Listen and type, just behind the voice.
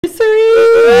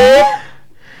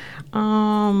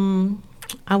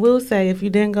I will say, if you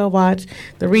didn't go watch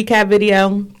the recap video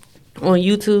on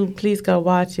YouTube, please go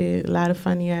watch it. A lot of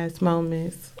funny ass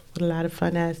moments with a lot of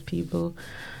fun ass people.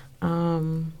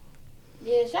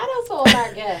 Yeah, shout out to all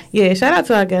our guests. Yeah, shout out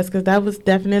to our guests because that was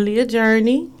definitely a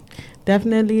journey.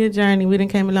 Definitely a journey. We done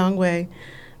came a long way.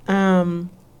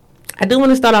 I do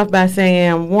want to start off by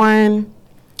saying, one,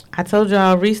 I told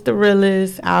y'all Reese the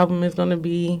Realist album is going to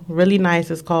be really nice.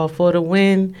 It's called For the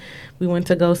Win. We went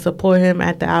to go support him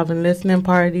at the album listening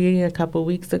party a couple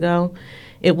weeks ago.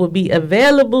 It will be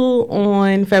available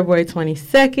on February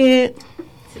 22nd.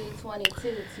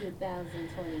 2022.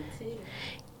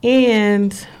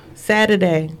 And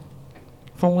Saturday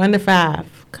from 1 to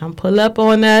 5. Come pull up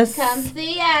on us. Come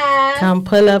see us. Come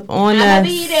pull up on us. I'll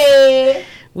be there.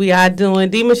 We are doing,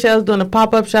 D. Michelle's doing a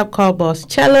pop-up shop called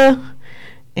Boschella.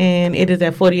 And it is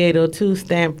at 4802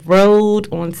 Stamp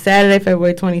Road on Saturday,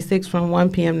 February 26th from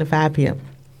 1 p.m. to 5 p.m.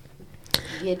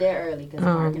 Get there early because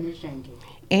parking is drinking.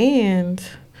 And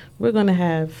we're going to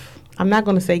have, I'm not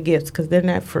going to say gifts because they're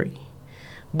not free.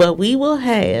 But we will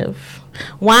have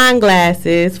wine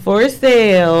glasses for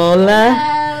sale.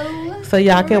 Hello. So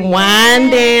y'all can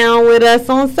wind down with us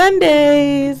on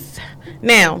Sundays.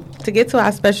 Now, to get to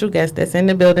our special guest that's in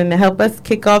the building to help us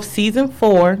kick off season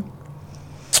 4.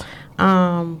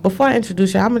 Before I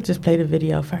introduce you, I'm going to just play the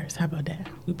video first. How about that?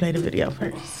 We play the video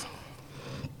first.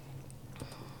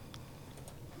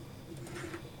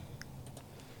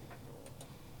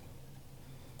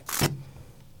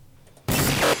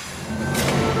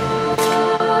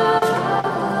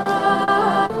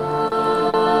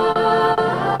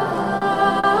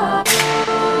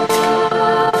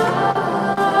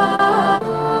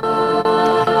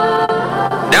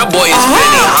 That boy is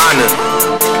Benny Hanna.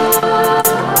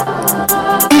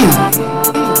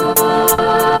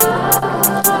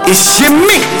 It's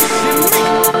Yemi.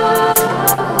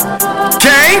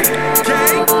 Gang.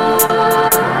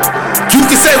 You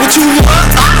can say what you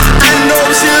want. I know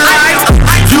what you like.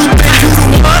 You think you the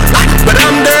one, but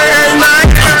I'm there every night.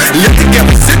 Live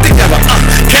together, sit together.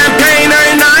 Campaign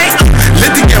every night.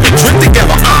 Live together, drink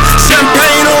together.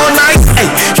 Champagne all night.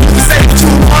 Hey, you can say what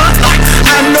you want.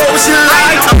 I know what you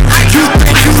like. You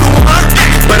think you the one,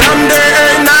 but I'm there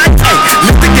every night. Hey,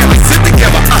 live together, sit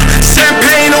together.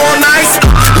 Champagne all night.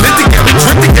 Live together,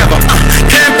 drink together.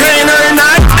 Campaign every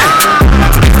night.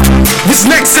 What's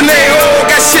next in they all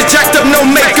got shit jacked up, no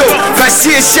Mako. If I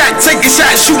see a shot, take a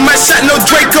shot, shoot my shot, no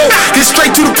Draco. Get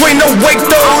straight to the point, no wake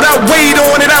though. I wait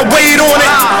on it, I wait on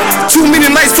it. Too many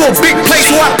nights for a big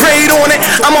place, so I prayed on it.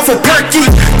 I'm off a perky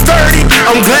 30,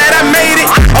 I'm glad I made it.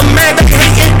 I'm mad they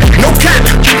hating, no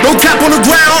cap on the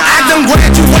ground. I done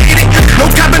graduated, no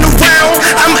capping around.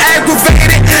 I'm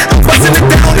aggravated, I'm busting it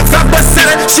down. If I bust at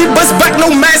her, she bust back,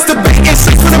 no masturbating.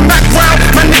 Shit for the background,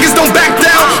 my niggas don't back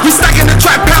down. We stacking the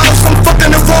trap house, I'm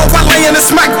fucking the raw while laying the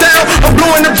smack down. I'm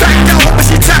blowing the back down, hoping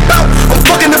she tap out. I'm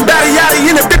fucking the batty yaddy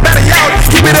in the big batty out.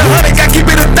 Keep it 100, I keep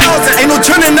it 1,000. Ain't no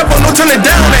turning up or no turning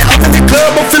down. And up in the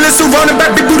club, I'm feeling surrounded by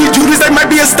big booty Judas. They might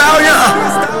be a stallion.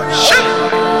 Shit,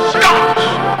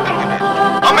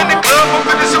 I'm in the club, I'm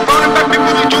feeling surrounded by big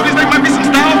booty Judas. They might be some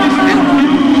stallions.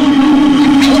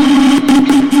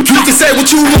 You can say what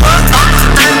you want.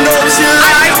 I know what you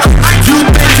like. You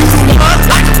think you the one,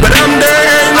 but I'm there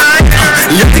every night.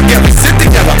 Live together, sit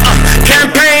together.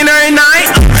 Campaign every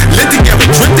night. Live together,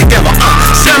 drink together.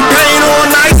 Champagne all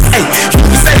night. Hey, you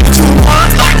can say what you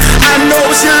want. I know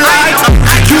what you like.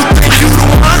 You think you the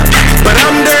one, but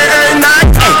I'm there every night.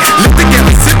 Hey, live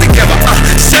together, sit together.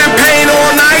 Champagne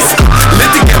all night.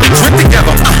 Live together, drink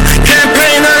together.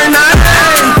 Campaign every night.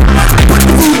 Put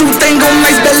the voodoo thing on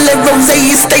nice, Belle Rose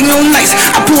is staying on nice.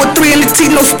 I pour 3 in the tea,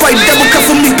 no Sprite. Double cup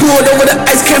for me, pour it over the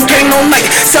ice. Campaign all night.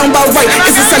 Sound about right.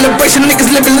 It's a celebration,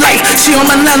 niggas living life. She on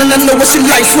my 9 and I know what she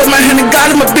likes. Swear my hand to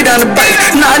God, I'ma beat on the bike.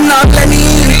 Nah, let me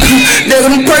in. There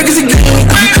go them perkins again.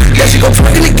 There she go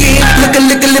twerking again.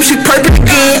 Lick a lip, she purple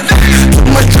again. Too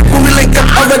much drip when we link up.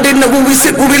 Already know when we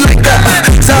sit, when we link up.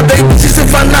 So baby, she said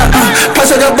find out.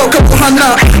 Pass her up a couple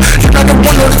hundred. You're not the 1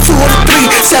 or the 2 or the 3.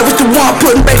 Savage the 1,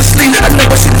 putting baby sleep. I know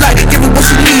what she like, give her what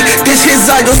she need. This his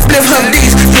eye, gon' split her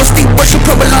these. No steep, but she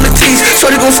purple on the tees.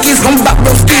 Shorty gon' skis, gon' bop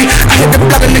real ski. I hit the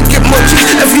block and then get more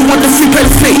cheese. If you want the free, pay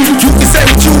the fee. You can say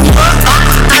what you want.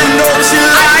 I know what you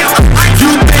like. You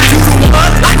think you the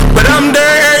one, but I'm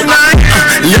there every night.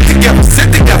 Live together, sit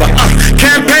together.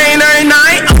 Campaign every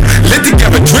night. Live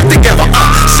together, drink together.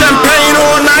 Champagne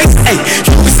all night. Hey,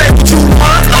 you can say what you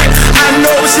want. I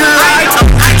know what you like.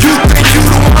 You think you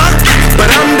the one, but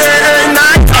I'm there every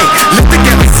night. Hey, live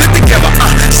together, sit together.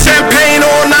 Champagne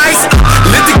all night.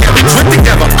 Live together, drink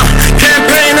together.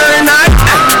 Campaign every night.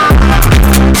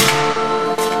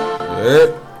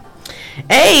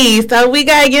 Hey, Yemi. So we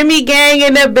got Yemi Gang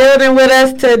in the building with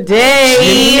us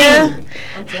today.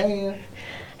 I'm telling you.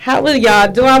 How will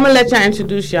y'all do? I'm gonna let y'all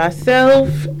introduce yourself.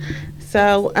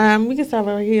 So we can start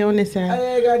right here on this side.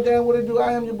 Hey, goddamn, what it do?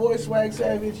 I am your boy Swag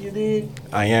Savage. You dig?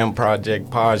 I am Project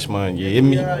Podgeman. You hear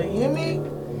me?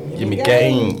 Yemi. Yemi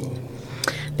Gang.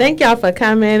 Thank y'all for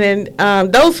coming,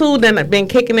 and those who done been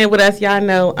kicking it with us, y'all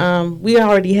know we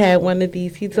already had one of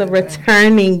these. He's a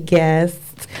returning guest,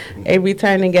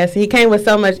 He came with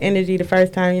so much energy the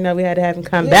first time, you know, we had to have him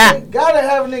come back. Gotta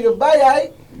have a nigga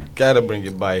bite. Gotta bring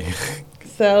it by.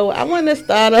 So I want to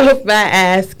start off by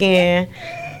asking,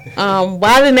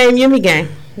 why the name Yemi Gang?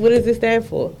 What does it stand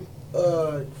for?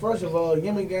 First of all,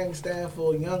 Yemi Gang stand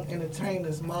for Young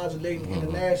Entertainers Modulating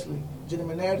Internationally.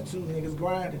 Gentleman attitude, niggas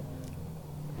grinding.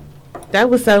 That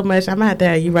was so much. I'm going to have to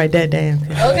have you write that down.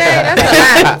 Okay,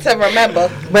 that's a lot to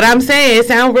remember. But I'm saying it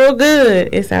sounds real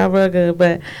good.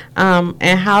 But,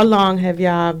 and how long have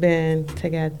y'all been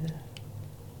together?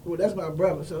 Well, that's my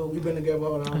brother, so we've been together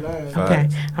all our lives. Okay.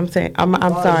 I'm sorry. I'm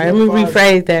going to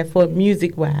rephrase that for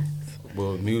music-wise.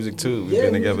 Well, music too. We've Yeah,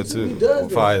 been together music too. too.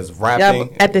 As far as rapping.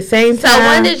 Y'all at the same time. So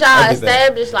when did y'all Everything.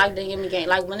 establish like the Yemi Gang?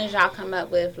 Like when did y'all come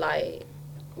up with like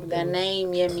the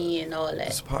name Yemi and all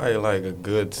It's that? probably like a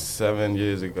good 7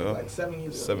 years ago. Like 7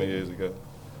 years ago. 7 years ago.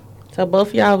 So both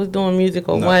of y'all was doing music,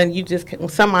 or No. one, you just,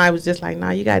 somebody was just like,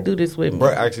 nah, you got to do this with me. Bro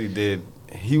actually did.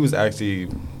 He was actually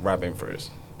rapping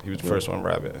first. He was the first one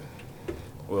rapping.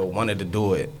 Well, wanted to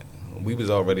do it. We was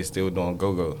already still doing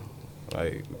go-go.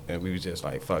 Like, and we was just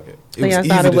like, fuck it. So y'all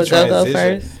started with go-go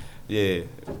first? Yeah,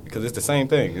 because it's the same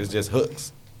thing. It's just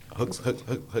hooks. Hooks.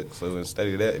 So instead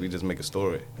of that, we just make a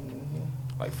story.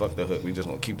 Like, fuck the hook. We just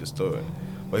gonna keep the story.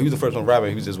 But he was the first one rapping.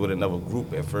 He was just with another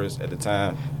group at first, at the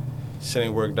time. Shit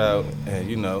ain't worked out. And,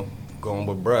 you know, going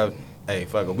with bruh, hey,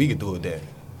 fuck it, we could do it then.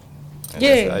 And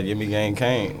Yeah. that's how Yemi Gang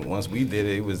came. Once we did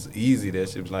it, it was easy. That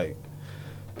shit was like,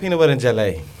 peanut butter and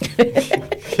jelly.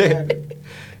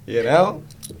 You know?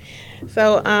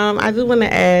 So I just want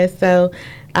to ask, so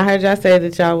I heard y'all say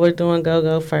that y'all were doing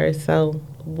go-go first. So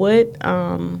what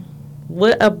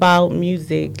about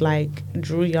music, like,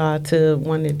 drew y'all to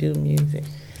want to do music?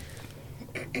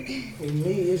 For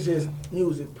me, it's just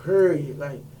music, period.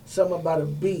 Like, something about a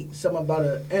beat, something about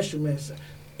an instrument.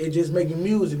 It just making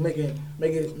music,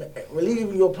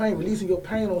 relieving your pain, releasing your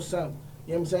pain on something.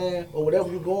 You know what I'm saying? Or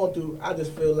whatever you're going through, I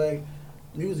just feel like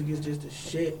music is just the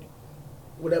shit.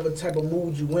 Whatever type of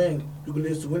mood you in, you can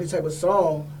listen to any type of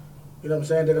song, you know what I'm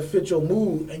saying, that'll fit your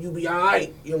mood, and you be all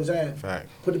right, you know what I'm saying? Fact.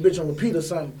 Put the bitch on repeat or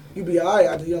something, you be all right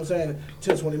after, you know what I'm saying,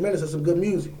 10, 20 minutes of some good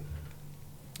music.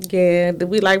 Yeah,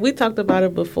 we talked about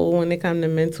it before when it comes to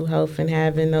mental health and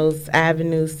having those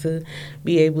avenues to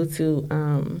be able to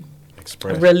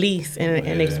release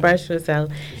and express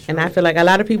yourself. And I feel like a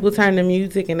lot of people turn to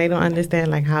music and they don't understand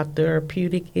like how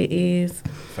therapeutic it is.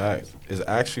 Fact. It's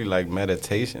actually like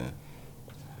meditation.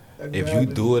 If you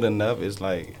Exactly. do it enough, it's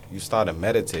like you start to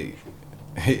meditate,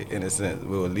 in a sense.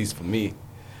 Well, at least for me,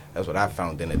 that's what I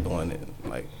found in it, doing it.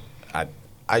 Like,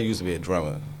 I used to be a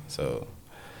drummer, so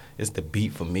it's the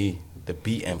beat for me. The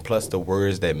beat and plus the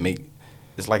words that make,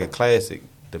 it's like a classic.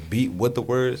 The beat with the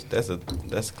words,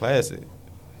 that's classic.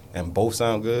 And both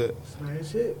sound good. Man,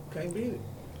 shit, can't beat it.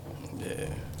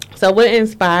 Yeah. So what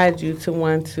inspired you to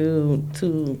want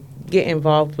to get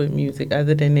involved with music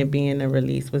other than it being a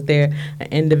release? Was there an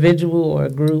individual or a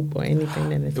group or anything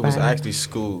that inspired? It was actually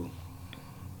school.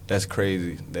 That's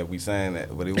crazy that we saying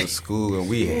that, but it was school, and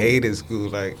we hated school.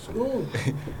 Like, School.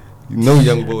 you know,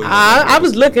 young boys. I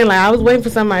was looking like I was waiting for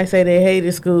somebody to say they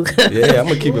hated school. Yeah, I'm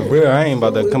gonna keep it real. I ain't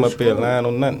about to come up here lying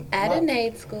on nothing. I didn't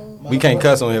hate school. We can't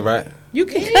cuss on here, right? You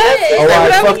can cuss. Oh, all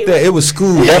right, fuck that. It was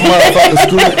school. That motherfucker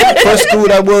school. First school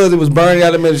that was, it was Bernie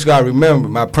Elementary School. I remember.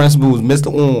 My principal was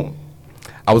Mr. Orm.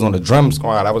 I was on the drum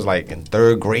squad. I was like in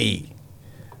 3rd grade.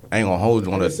 I ain't gonna hold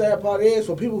you on The the. sad part is,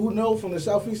 for people who know from the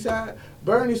southeast side,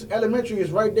 Bernie's Elementary is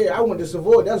right there. I went to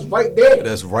Savoy. That's right there.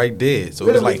 That's right there. So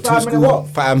it was Literally like 2 5-minute schools, walk.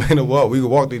 5-minute walk. We could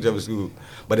walk to each other's school.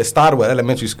 But it started with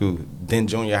elementary school, then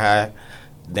junior high,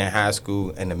 then high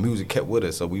school, and the music kept with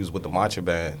us. So we was with the marching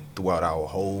band throughout our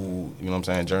whole, you know what I'm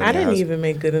saying, journey. I in didn't high school. even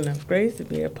make good enough grades to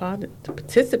be a part of, to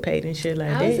participate in shit like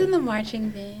I was that. in the marching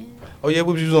band. Oh yeah,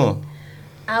 what was you doing?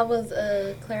 I was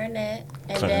a clarinet,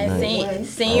 and Clarinet. then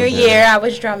senior Okay. year I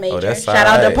was drum major. Oh, that's Shout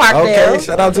out to alright. Parkville. Okay,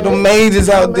 shout out to the majors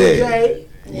out there. Jay.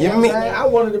 You You know what I'm mean- saying? I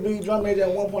wanted to be drum major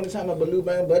at one point in time at Baloo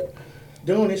Band, but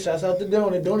doing it, shouts out to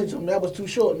doing it told me I was too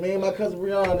short. Me and my cousin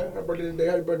Brianna, her birthday today,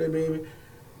 happy birthday, baby.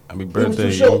 Happy He was birthday,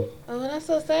 too short. Oh, that's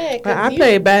so sad. But 'cause I you-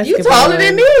 played basketball. You taller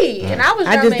than me, and I was.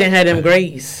 I drum just didn't major. have them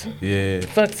grades. Yeah.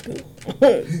 Fuck school.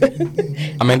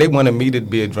 I mean, they wanted me to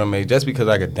be a drum major just because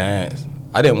I could dance.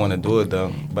 I didn't want to do it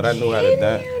though, but I knew how to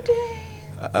dance.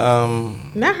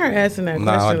 Not her asking that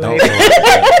Nah, I question. don't. Like,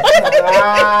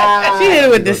 she hit it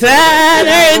with the side,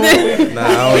 everything. Nah, I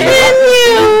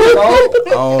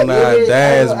don't know how to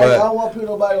dance, I but don't want to put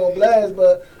nobody on blast,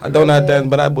 but I don't know how to dance.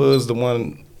 But I was the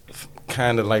one,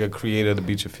 kind of like a creator to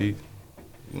Beat Your Feet.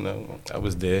 You know, I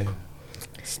was there,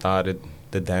 started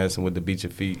the dancing with the Beat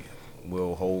Your Feet.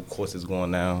 Well, whole courses going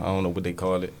now. I don't know what they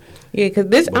call it. Yeah, because I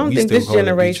But don't we think still this call it Beat Your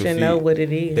generation know Feet. what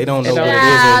it is. They don't know At what all. it is or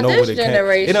know Nah, what this it can. It done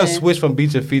generation. switched from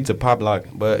Beat Your Feet to Pop Lock,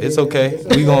 but it's okay. it's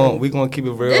okay. We gonna keep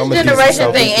it real. This I'm a decent generation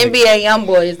South think East nigga. NBA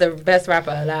YoungBoy is the best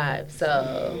rapper alive. So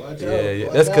watch out, Yeah.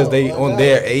 watch That's because out, they watch on out.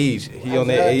 their age. He on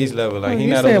their Exactly. age level. Like Oh, he you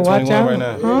not said over watch 21 out. right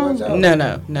now. Huh? Watch out.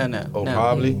 no. Oh, no.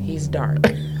 probably? He's dark.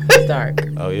 He's dark.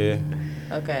 Oh yeah.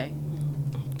 Okay.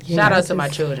 Yeah, Shout I out to my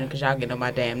just- children because y'all get on my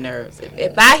damn nerves.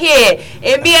 If I hear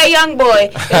NBA YoungBoy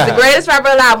is the greatest rapper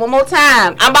alive one more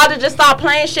time, I'm about to just start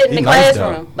playing shit in He the nice,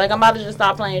 classroom. Like I'm about to just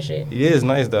start playing shit. He is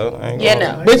nice though. I ain't Yeah,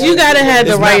 gonna- no. But you gotta have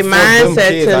the It's right not for them mindset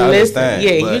kids, to I listen. understand,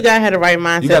 Yeah, but you gotta have the right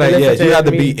mindset. You gotta, to listen you have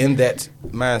to the be music. in that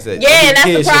mindset. Yeah, and that's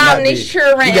the Kids should problem. not These be-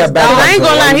 children You got is back dumb. up I ain't to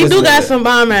gonna it. lie, he Listen do to got it. some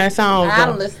bomb ass songs. I though.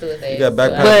 don't listen to it. You got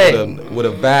But backpack with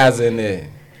a vase in there.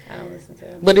 I don't listen to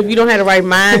it. But if you don't have the right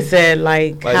mindset,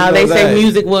 like Like, how you know they what say I'm saying?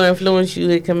 music will influence you,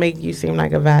 it can make you seem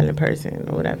like a violent person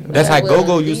or whatever. That's how Well,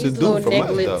 Go-Go used to these do little for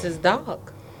us, nigglets though. is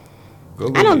dog.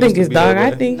 Go-Go I don't used think to it's be dog. that I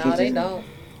way. think No, he they just, dog.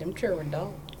 Them children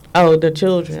dog. oh, the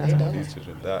children. They dog. These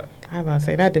children die. I about to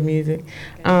say not the music.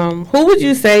 Who would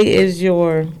you say is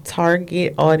your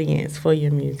target audience for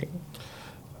your music?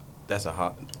 That's a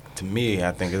hard. To me,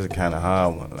 I think it's a kind of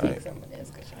hard one. Like Some of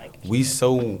this, 'cause y'all get-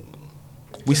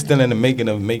 we still in the making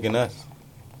of making us.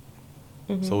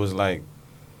 So it's like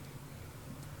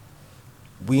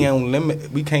we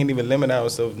can't even limit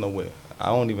ourselves nowhere. I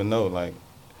don't even know. Like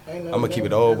I'm gonna keep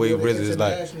it all the way rigid. It's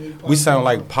like we sound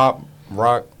like pop,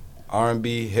 rock,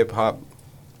 R&B, hip hop,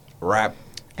 rap,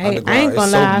 Hey, I underground. ain't gonna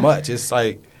It's lie. so much. It's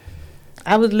like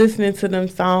I was listening to them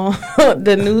songs,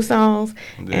 the new songs,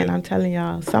 Yeah. and I'm telling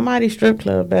y'all, somebody strip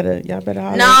club y'all better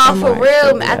holler at No, for somebody.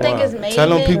 real. I club. think it's Made Tell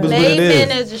them Men. people what Made it is.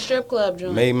 Men is a strip club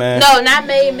joint. Made Man. No, not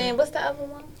Made Men. What's the other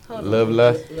one? Hold on. Love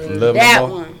Left, Love That No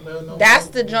More. one. That's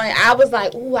the joint. I was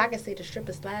like, ooh, I can see the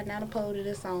stripper sliding down the pole to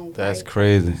this song. That's Like,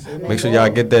 crazy. Make sure y'all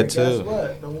get that Guess too.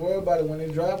 what? Don't worry about it. When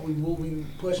it drop, we will be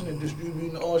pushing and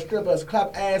distributing all strippers.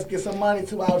 Clap ass, get some money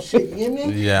to our shit. You hear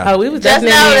me? Yeah. Oh, we was Just know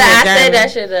definitely in that I here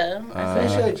said jamming.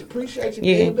 that shit up. Appreciate you,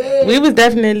 Yeah, baby. we was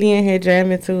definitely in here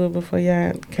jamming to it before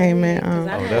y'all came in. Cause I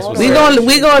Oh, had that's all what's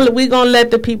the- We gonna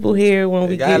let the people hear when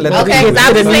we You gotta get. let the Okay, people cause I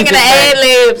hear was the singing the music.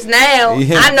 ad libs now.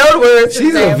 Yeah. I know the words. to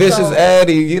She's the a damn vicious song.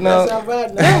 Addy, you know. That's all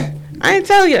right now. I ain't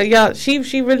tell y'all. She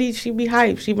be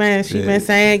hype. She Yeah. been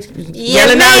saying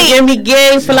yelling out, mate. give me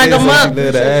game for like Yeah, a so month. she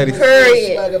love the Addy.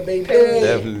 Period. Like a baby.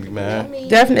 Definitely, man.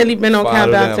 Definitely been on Follow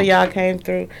countdown them. till y'all came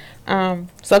through.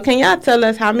 So can y'all tell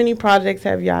us how many projects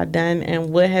have y'all done and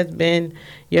what has been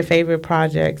your favorite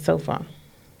project so far?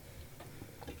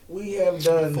 We have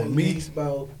done For at me, least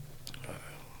about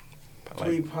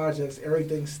 3 projects.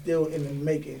 Everything's still in the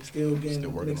making, still getting Still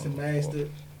working mixed and on it. mastered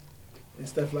and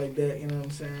stuff like that. You know what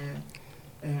I'm saying?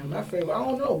 And my favorite, I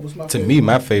don't know, what's my To favorite? me,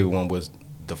 my favorite one was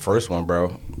the first one,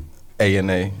 bro.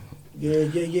 A&A.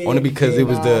 Yeah. Only because it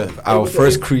was nah. our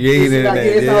first created.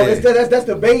 That's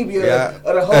the baby of, Yeah.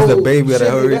 of the whole. That's the baby of the shit.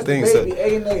 whole That's the thing, so baby,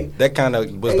 A&A. That kind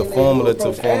of was the A&A formula to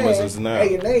approach, form us and as now.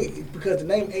 A&A, because the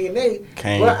name A&A,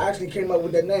 Came. Bruh actually came up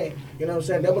with that name. You know what I'm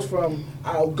saying? That was from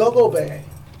our go-go band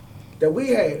that we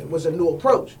had, was a new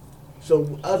approach.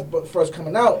 So us first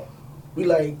coming out, we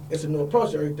like, it's a new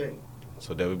approach to everything.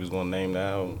 So that we was gonna name the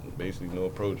album, basically no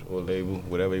approach or label,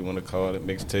 whatever you want to call it,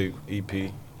 mixtape,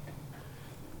 EP.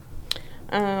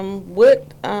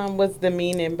 What was the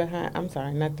meaning behind? I'm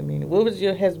sorry, not the meaning. What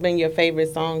has been your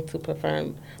favorite song to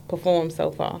perform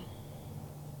so far?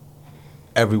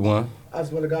 Everyone, I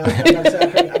swear to God,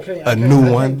 I can't. A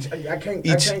new one. I can't.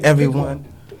 each, pick everyone.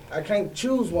 I can't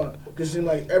choose one because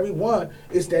like every one,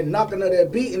 it's that knocking of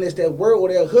that beat and it's that word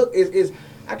or that hook. Is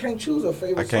I can't choose a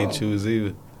favorite. I can't song. choose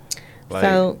either. Like,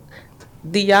 So,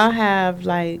 do y'all have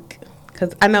like?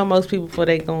 Because I know most people before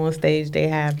they go on stage, they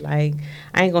have like,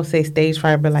 I ain't gonna say stage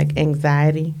fright, but like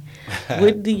anxiety.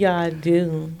 What do y'all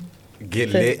do? get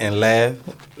lit and laugh.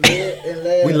 Live and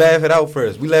laugh. We laugh it out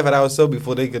first. We laugh it ourselves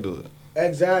before they could do it.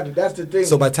 Exactly. That's the thing.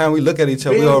 So by the time we look at each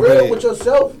other, being we already. real with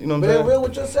yourself. You know what I'm being saying? real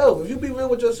with yourself. If you be real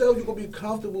with yourself, you gonna be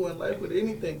comfortable in life with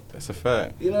anything. That's a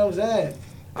fact. You know what I'm saying?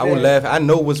 I would laugh. I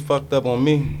know what's fucked up on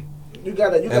me. You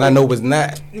gotta. And I know it's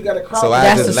not. You gotta crowd. So I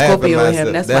That's just the laugh at Scorpio in myself.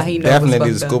 him. That's That's why he knows definitely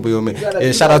it's the fucked up. Scorpio in me. gotta-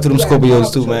 Yeah, shout out to them you gotta Scorpios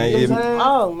crowd too, man. control, you Yeah. know what I'm saying?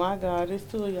 Oh my God, there's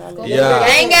two of y'all. Yeah.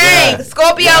 Gang, gang. Yeah.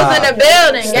 Scorpios in the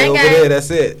building. Stay Gang, over gang. there,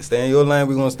 that's it. Stay in your lane,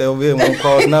 we gonna stay over here, we won't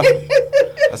cross nothing.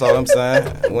 That's all I'm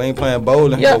saying. We ain't playing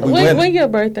bowling, Yeah, but we when winning. your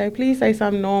birthday? Please say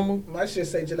something normal. My shit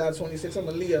say July 26th. I'm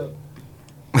a Leo.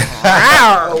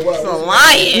 Wow. Oh, well, It's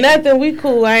a lion. Nothing. We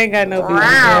cool. I ain't got no beef with you.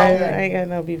 Wow. I ain't got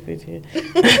no beef with you.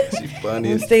 She funny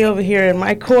I'm as stay over here in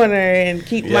my corner and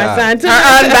keep my Yeah. sign to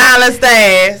Her unbalanced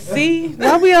ass. See,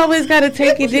 why we always gotta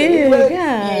take it in?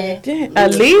 Yeah. God, a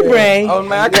Libre. Oh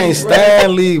man, I can't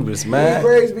stand Libras, man.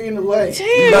 Braids be in the way. Damn,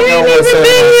 You he lucky I ain't wasn't even saying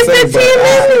been here what I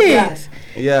say, 15 minutes.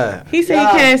 Yeah, He said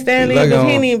he can't stand You lucky Libras. I He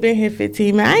don't- ain't even been here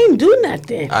 15 minutes. I ain't do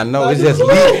nothing. I know. It's just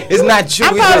it's not you.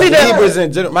 I'm It's probably just the- Libras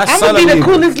in general. My I'm son gonna be a the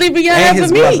Libra. coolest Libra y'all And ever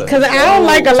his meet. brother. Cause I don't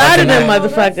like a lot of them Oh,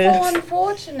 that's so motherfuckers.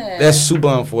 unfortunate. That's super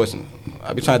unfortunate.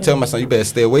 I be trying to tell my son, you better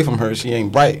stay away from her. She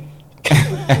ain't bright.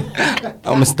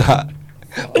 I'ma stop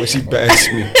when she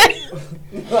bash me.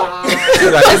 She's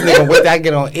like, this nigga wait till I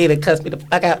get on 8 and cuss me the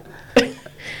fuck out.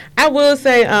 I will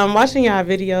say, watching y'all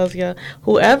videos, yo,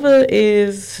 whoever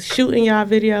is shooting y'all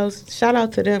videos, shout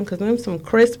out to them, because them some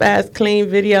crisp ass clean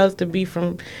videos to be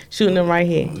from shooting them right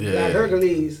here. Like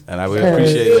Hercules. And I really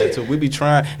appreciate that too. We be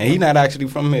trying, and he not actually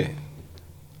from here.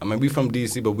 I mean, we from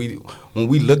DC, but when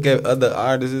we look at other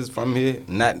artists from here,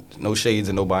 not no shades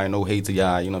of nobody, no hate to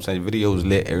y'all. You know what I'm saying? Videos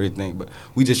lit, everything, but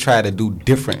we just try to do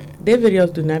different. Their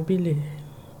videos do not be lit.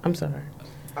 I'm sorry.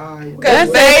 Alright.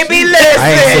 Cause baby, I listen.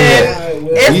 ain't say that.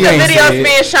 It's We the ain't say videos it.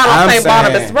 being shot I'm on St. saying-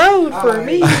 Barnabas Road for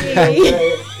me.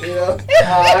 You know?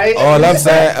 Alright. All I'm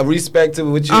saying, I respect to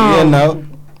what you know.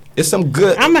 It's some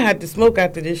good. I'm gonna have to smoke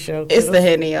after this show. It's the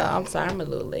Henny, y'all. I'm sorry, I'm a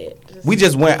little lit. We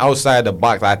just went outside the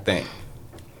box, I think,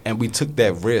 and we took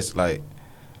that risk. Like,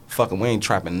 fucking, we ain't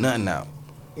trapping nothing out.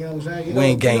 You know what I'm saying? You We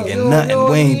ain't don't- you ganging don't- nothing. you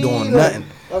don't We ain't need doing a- nothing.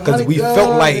 a 'Cause we $100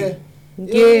 felt like- and-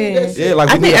 Yeah. Yeah, like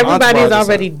I we think need an everybody's entourage or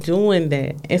already doing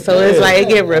that, and so it's Yeah. like it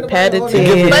get It repetitive.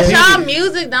 get But repeated. y'all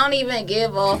music don't even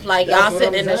give off like That's y'all what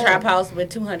sitting I'm in the saying. trap house with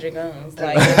 200 guns.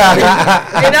 Like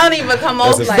it don't even come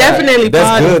off That's a like fact. Definitely That's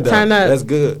party, good, though. turn up. That's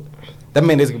good. That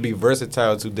means it could be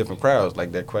versatile to different crowds,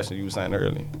 like that question you were saying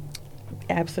earlier.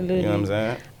 Absolutely. You know what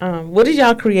I'm saying? What is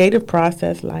y'all creative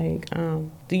process like?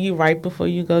 Do you write before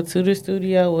you go to the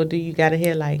studio, or do you gotta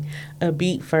hear like a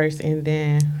beat first and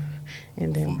then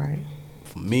write?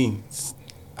 For me,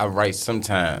 I write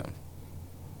sometime,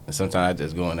 and sometimes I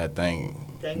just go in that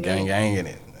thing, gang in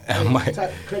it. I might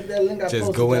Click that link I just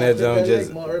posted, go in guys. there, Click that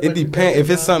just link, more. it Everybody depends. click If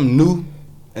that it's link. something new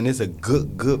and it's a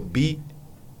good beat,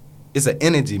 it's an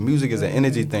energy. Music is an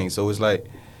energy thing. So it's like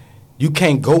you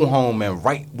can't go home and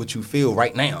write what you feel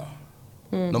right now.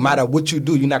 No matter what you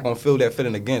do, you're not gonna feel that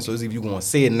feeling again. So it's either you gonna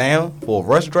say it now for a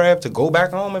rush draft to go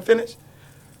back home and finish,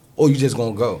 or you just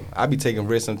gonna go. I be taking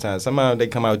risks sometimes. Sometimes they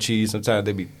come out cheese. Sometimes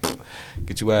they be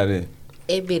get you out of there.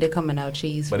 it be the coming out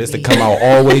cheese. But for it's to me. come out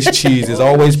always cheese. It's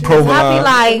always provolone.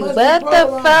 I be like, what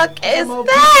the fuck is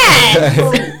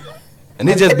that? And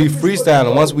it just be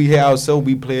freestyling. Once we hear ourselves,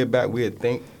 we play it back. We'll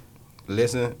think,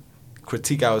 listen,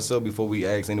 critique ourselves before we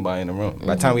ask anybody in the room.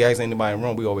 By the time we ask anybody in the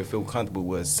room, we always feel comfortable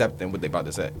with accepting what they about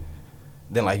to say.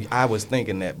 Then like, I was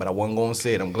thinking that, but I wasn't going to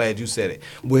say it. I'm glad you said it.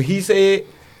 What he said,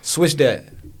 switch that.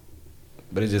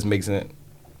 But it just makes sense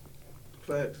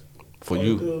Facts. for All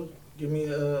you. do, give me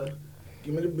the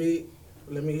beat.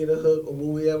 Let me hear the hook or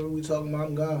whatever we talking about.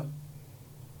 I'm gone.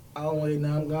 I don't want it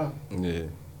now. I'm gone. Yeah.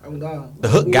 I'm gone. The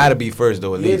hook got to be first,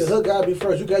 though, at Yeah, least. the hook gotta be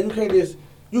first. You can't just.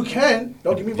 You can.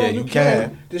 Don't get me wrong. Yeah, you you can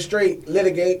can. just straight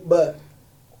litigate, but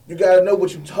you gotta know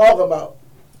what you talking about.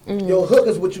 Your hook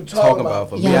is what you talking about.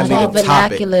 For me, I Yeah, need the a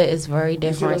topic. vernacular is very what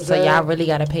different, I'm so saying? y'all really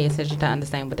gotta pay attention to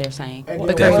understand what they're saying. And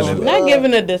Because then Definitely. Not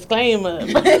giving a disclaimer.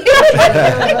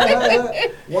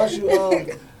 once you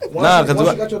Nah, 'cause once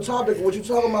what- you got your topic, what you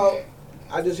talking about,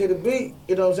 I just hear the beat.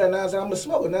 You know what I'm saying? Now I'm a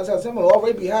smoker. Now I'm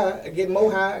already be high. I get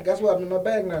more high. Guess what? I'm in my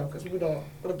bag now. Cause we don't.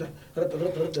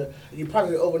 You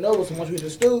practice it over and over. So once you hit the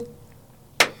stew,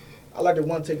 I like to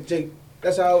one take Jake.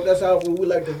 That's how we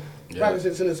like to practice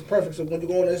it till it's perfect. So when you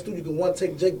go in that studio, you can one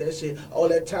take Jake that shit all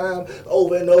that time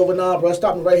over and over. Nah, bro,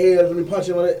 stop me right here. Let me punch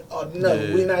him. Oh, no,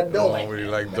 we not I doing. don't really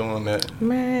like doing that.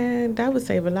 Man, that would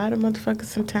save a lot of motherfuckers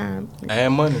some time.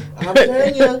 And money. I'm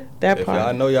telling you. That If y'all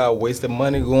part. know y'all wasting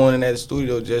money going in that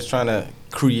studio just trying to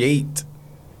create,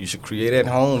 you should create at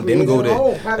home. Create Then go at there.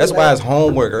 home. That's why it's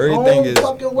homework. Everything Home is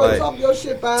fucking work. like, Talk your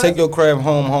shit, man. take your craft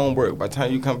home homework. By the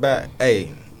time you come back,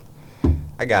 hey,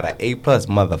 I got an A+,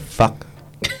 motherfucker.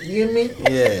 You hear me?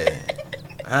 Yeah.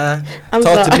 Huh? I'm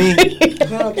Talk to sorry. me.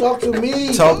 Talk to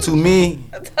me. Talk to me.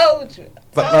 I told you.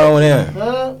 Fuck wrong with him.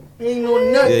 Huh? He ain't know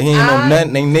nothing. Yeah, he ain't know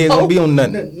nothing. Ain't niggas gonna be on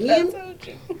nothing. You?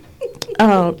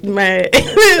 Oh man.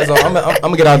 That's all. I'm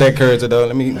gonna get out that courage though.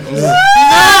 Let me. No.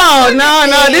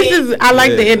 This is. I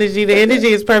like the energy. The energy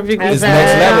is perfectly fine. It's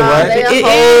next level, right? It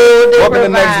is. Welcome to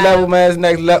next level, man. It's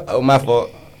next level. Oh, my fault.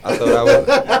 I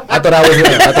thought I was him.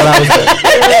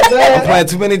 I'm playing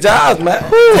too many jobs, man.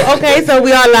 Okay, so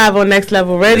we are live on Next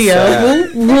Level Radio.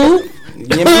 Yes, Whoop, whoop.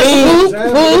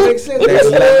 Next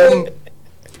level.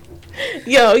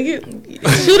 Yo, you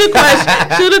shoot a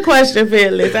question. Shoot a question,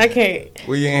 Fearless. I can't.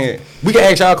 We in here. We can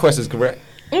ask y'all questions, correct?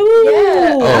 Ooh,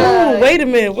 ooh, wait a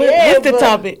minute. What's the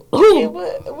topic? Yeah,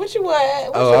 what you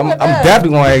want? Oh, I'm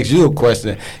definitely gonna ask you a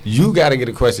question. You gotta get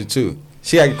a question too.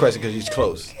 She got a question because she's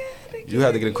close. You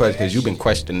have to get a question because you've been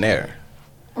questionnaire.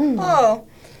 Oh.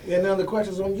 Yeah, now the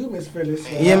question's on you, Miss Phyllis.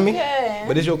 Yemi? Okay.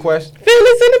 What is your question?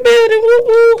 Fearless in the building. Whoop,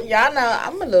 whoop. Y'all know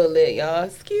I'm a little lit, y'all.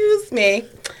 Excuse me.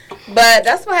 But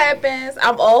that's what happens.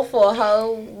 I'm all for a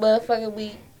whole motherfucking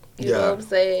week. You know what I'm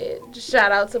saying? Just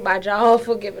shout out to my job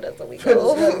for giving us a week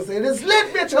off. Phyllis say, this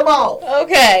lit bitch, I'm off.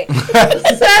 Okay.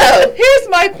 So, here's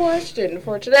my question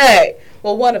for today.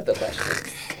 Well, one of the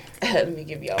questions. Let me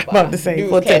give y'all my About to say,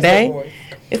 for newscaster today? voice.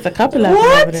 It's a couple of them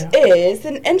What over there. is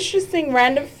an interesting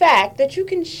random fact that you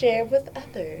can share with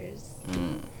others?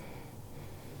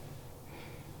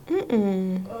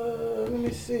 Let me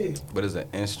see. What is an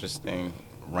interesting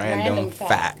random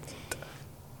fact?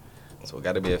 So it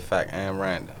got to be a fact and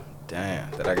random.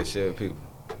 Damn, that I can share with people.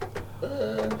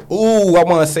 Ooh, I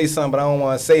want to say something, but I don't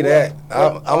want to say that.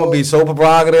 I'm going to be so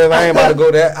provocative. I ain't about to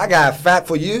go there. I got a fact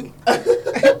for you.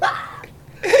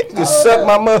 You just suck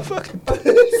my motherfucking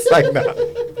It's like, nah.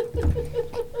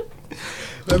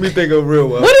 Let me think of a real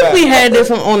one. What if we had this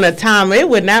on the timer? It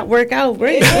would not work out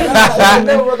great. A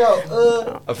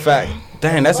fact.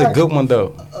 Dang, that's a good one,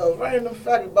 though. A random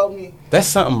fact about me. That's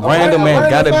something random, man.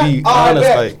 Gotta be honest.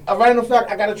 Like, a random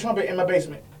fact, I got a trumpet in my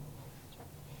basement.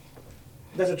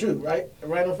 That's the truth, right? A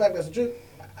random fact, that's the truth.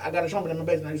 I got a trumpet in my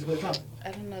basement. I used to play trumpet.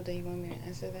 I don't know. Do you want me to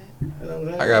answer that? You know what I'm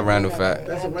saying? I got a random fact.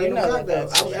 That's a I do random know fact, though.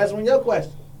 that I was answering your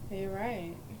question. You're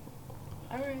right.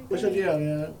 All right. What's your deal,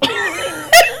 man?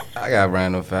 I got a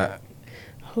random fact.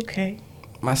 Okay.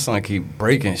 My son keep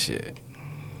breaking shit.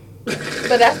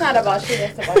 But that's not about you.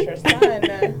 That's about your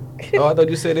son. Oh, I thought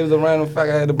you said it was a random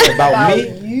fact I had to break about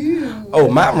me. You. Oh,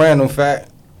 my random fact.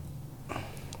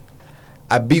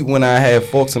 I beat when I had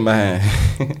forks in my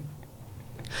hand.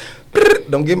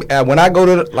 Don't give me when I go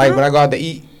to when I go out to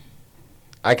eat.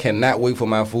 I cannot wait for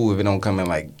my food if it don't come in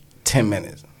like 10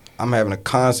 minutes. I'm having a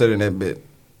concert in that bit.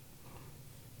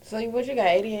 So what you got?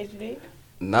 ADHD?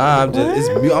 Nah,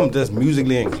 I'm just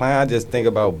musically inclined. I just think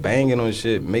about banging on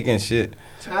shit, making shit.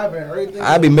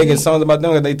 I be making songs about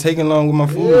them because they taking long with my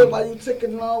food. Yeah, why you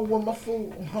taking long with my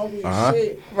food? I'm hungry as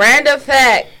shit. Random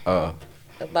fact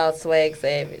About Swag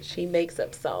Savage. He makes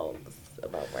up songs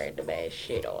about random ass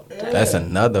shit all the time. That's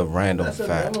another random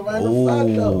fact.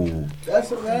 Ooh.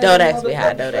 That's a random Don't ask me how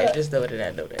I know that. Just know that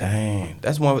I know that. Dang,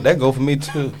 that's one that go for me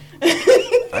too.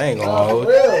 I ain't gonna hold.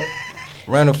 Real.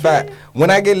 Random fact.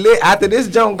 When I get lit after this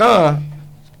junk gone,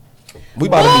 we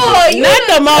about to be. Not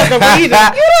the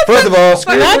margarita. First of all,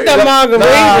 Not the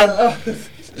margarita.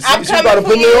 I'm she coming about to for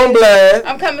put me you. on blast.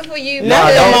 I'm coming for you.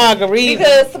 Not the margarita.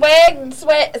 Because swag.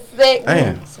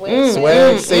 Damn. Swag.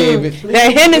 Swag Savage. The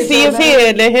Hennessy is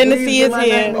here. The Hennessy is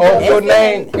here. Oh, your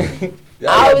name.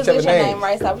 I always get your name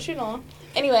right. So what you doing?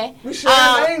 Anyway. We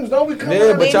share names, don't we? Come Yeah,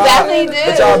 on, but We y'all, definitely do.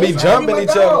 but y'all be jumping each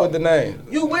other with the name.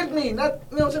 You with me, not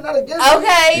you know what I'm saying, not against me.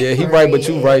 Okay. Yeah, he right, but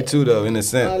you right too though, in a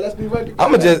sense. Let's be right together.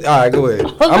 I'ma just all right, go ahead.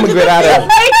 I'ma get out of it.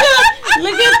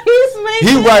 Look at Peacemaker.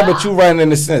 He right, but you right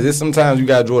in a sense. It's sometimes you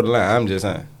gotta draw the line. I'm just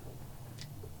saying.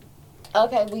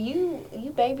 Okay, well you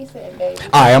babysitting, baby.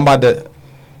 All right, I'm about to.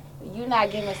 You not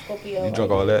giving Scorpio. You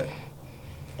drunk all that?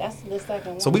 That's the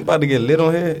second one. So we about to get lit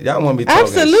on here. Y'all want to be talking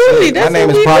Absolutely, shit. that's My name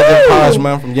what is we Project do.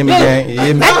 Pajman from Yemi Gang. You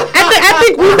hear me? I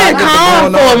think we've been Get the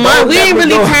calm going for a on, month. bro. We ain't really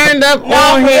Get the turned up No,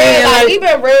 on for here. real, like, Like, we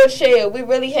been real chill. We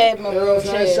really had been You know real what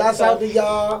I'm saying? chill. Shouts out to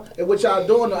y'all and what y'all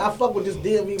doing. Though. I fuck with this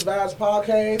DMV Vibes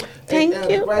podcast. Thank and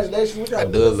you. Congratulations. What I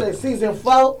y'all do say? Season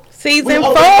 4. Season We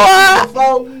 4. Season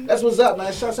 4. That's what's up,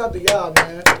 man. Shouts out to y'all,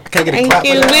 man. Can't get a Thank clap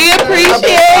you. for that. We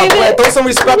appreciate it. Throw some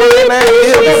respect on your name.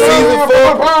 Season 4.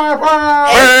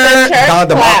 Church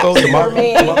DeMarco. claps for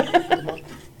me.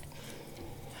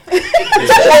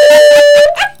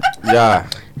 Yeah.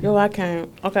 Yo, I can't.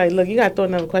 Okay, look, you got to throw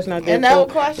another question out there. Another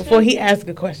before, question? Before he asks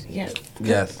a question. Yes.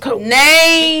 Yes.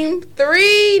 Name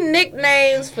 3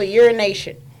 nicknames for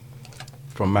urination.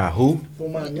 From my who? For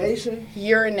my nation.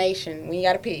 Urination. When you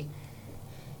gotta pee.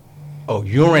 Oh,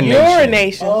 urination.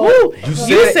 Urination. Oh. Woo. You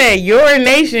You said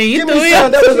urination. You Give threw me it some.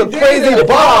 up. That was a crazy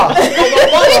bar.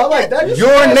 I like that. You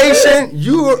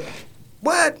Urination.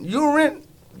 What? Urine?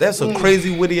 That's a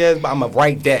crazy witty ass. But I'ma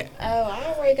write that. Oh,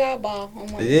 I already got a ball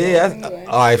on my Yeah. anyway.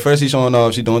 All right. First, she's showing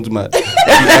off. She doing too much. She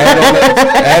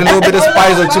add a little bit of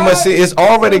spice or too much. It's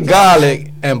already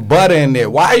garlic and butter in there.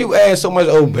 Why you add so much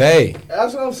obey?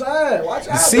 That's what I'm saying. Watch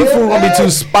The out. seafood gonna be too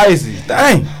spicy.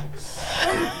 Dang.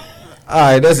 All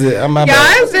right, that's it. I'm my Y'all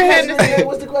bad. answer had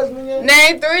What's the question again?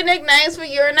 Name 3 nicknames for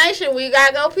urination. We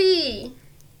gotta go pee.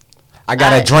 I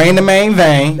gotta drain the main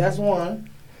vein. That's one.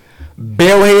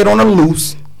 Bellhead on the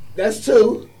loose. That's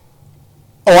two.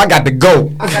 Oh, I got to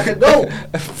go. I got to go.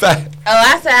 Oh,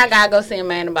 I said I gotta go see a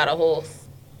man about a horse.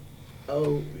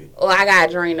 Oh, Or I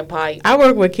gotta drain the pipe. I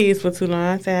worked with kids for too long.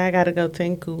 I say I gotta go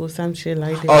Tinku or some shit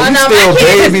like that. Oh, you no, still my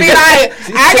kids baby. be like,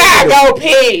 I gotta go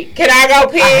pee. Can I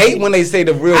go pee? I hate when they say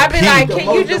the real I be P. like,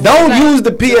 can you just Don't like, use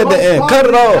the P at the end. Cut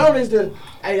it off.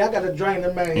 Hey, I got to drain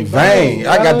the main Vein.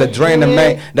 I got to drain the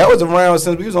main. That was around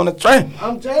since we was on the train.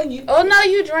 I'm telling you. Oh no,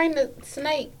 you drain the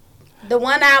snake. The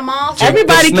one-eyed monster.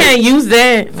 Everybody snake. can't use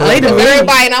that. Wait a minute.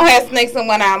 Everybody don't have snakes and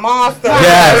one-eyed monster.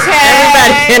 Yes.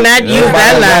 Everybody cannot use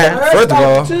that line. First of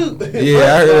all,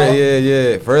 yeah, I heard.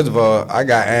 Yeah. First of all, I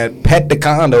got pet the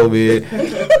condo over here.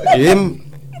 You hear me?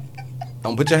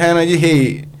 Don't put your hand on your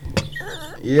head.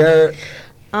 Yeah.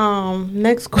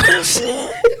 Next question.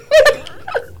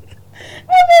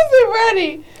 I wasn't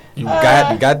ready. You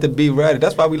got to be ready.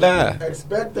 That's why we live.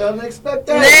 Expect the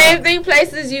unexpected. Name 3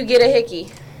 places you get a hickey.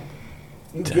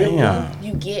 You get one. Damn.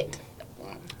 You get.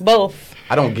 Both.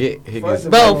 I don't get hickeys. First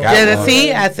of Both. Got Yeah, one.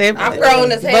 see, I said I'm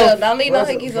grown as hell. both. Don't leave no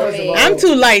First- hickeys on first of me. all- I'm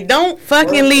too light. Don't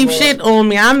fucking leave shit on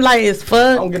me. I'm light as I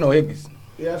fuck. don't get no hickeys.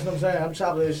 Yeah, that's what I'm saying. I'm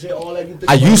chocolate and shit. All that you think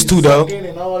I used to, though. sucking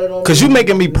and all that on Cause me. you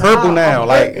making me purple Nah, now. I'm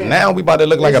Like hurting. now we about to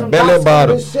look like a There's some belly doctors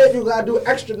bottom. This shit you gotta do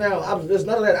extra now. There's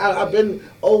none of that. I've been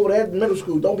over that in middle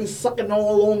school. Don't be sucking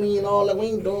all on me and all that. We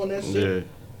ain't doing that shit.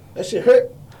 That shit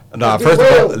hurt. Nah, Be first of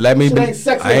all, real. let me Shit be. ain't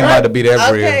sexy, I ain't right? about to be that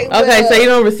Okay. real. Okay, so you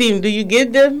don't receive them. Do you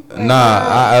get them? Nah,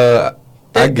 I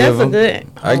That- give that's a them. good.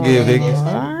 I give hickeys.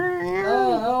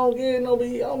 I don't get no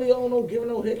be. I don't know giving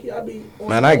no hickey. I be. on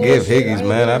Man, I some give shit. hickeys, ain't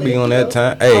man. I giving be on hickey,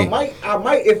 that though. time. Hey. I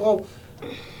might if I'm.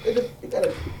 You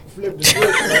gotta flip the switch,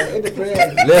 man. It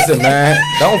depends. Listen, man.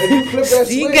 If Don't. you flip that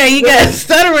switch, You got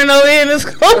stuttering over here in this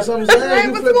That's school. what I'm saying. Hey,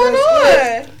 You what's flip going that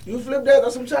on? switch. You flip that.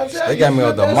 That's what I'm trying to tell They you. got me You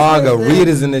on the flip that switch, man.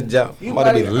 margaritas in the job. I'm You about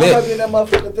to be might be in lit. that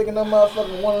motherfucker thinking that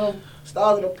motherfucker one of them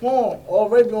stars of the porn.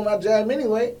 Already be on that jam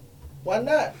anyway. Why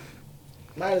not?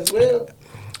 Might as well.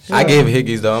 I give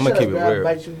hickeys though. I'm Shut gonna keep up, it girl. I real.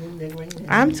 bite you, nigga, right now.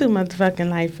 I'm too motherfucking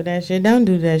light for that shit. Don't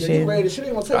do that Yeah, shit. you ready? The shit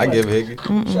ain't gonna take I much. give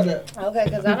hickeys. Shut up. Okay,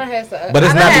 because I done had some. But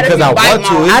it's I done not had a because few I bite want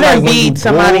to. marks. It's I like done when you beat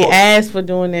somebody bored. ass for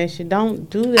doing that shit. Don't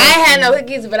do that. I ain't had no shit.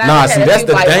 hickeys, but I Nah, done see, had a that's few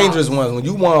the bite dangerous marks. ones. When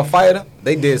you want to fight them,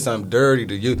 they did something dirty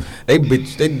to you. They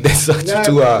sucked you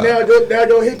too hard. Now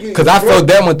go hickey. Cause I felt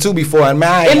that one too before, and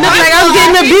man, It looked I- like I was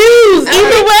getting abused.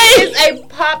 Either way. It's a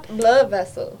popped blood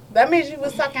vessel. That means you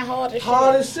was sucking hard as shit.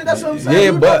 hard as shit. That's what I'm saying. Yeah,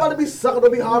 you but- not about to be sucking to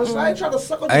be hard as shit. I ain't trying to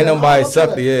suck on you. Ain't that nobody hard. I'm trying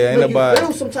sucked to it, yeah, ain't make you nobody-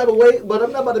 feel some type of way, but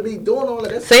I'm not about to be doing all of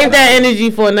that. Save that energy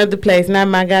for another place, not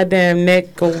my goddamn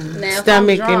neck or if I'm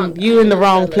stomach, drunk, and you in the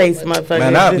wrong I'm place, gonna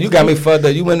motherfucker. you got me fucked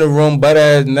up. You in the room, butt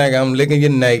ass neck. I'm licking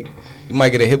your neck. You might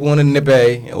get a hip on the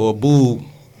nippy or a boob.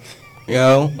 You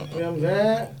know, You know what I'm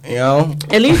saying? you know.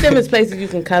 At least them is places you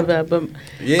can cover up. But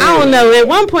Yeah. I don't know. At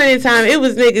one point in time, it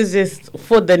was niggas just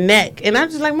for the neck, and I'm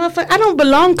just like, motherfucker, I don't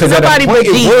belong to Cause at nobody that point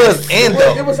but it Jesus. was in It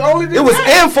though. was only the It was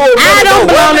neck. in for a I minute, don't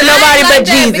though. belong to I nobody ain't but like that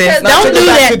Jesus. because- Now, Don't take do it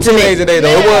back that to to me. teenage today,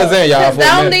 though. It was in y'all for a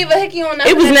Don't minute. leave a hickey on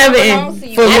It was never in for me.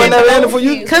 me. It was never in for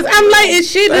you? Cause I'm light as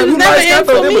shit. It was never in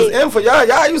for It was me. in for y'all.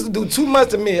 Y'all used to do too much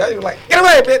to me. I was like, get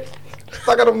away, bitch.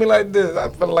 Suck it on me like this. I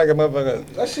felt like a motherfucker.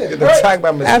 That shit Get hurt. attacked by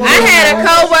I mosquitoes. I had a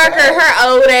coworker, her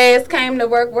old ass came to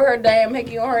work with her damn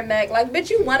hickey on her neck. Like, bitch,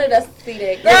 you wanted us to see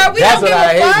that. Girl, we That's don't what give I a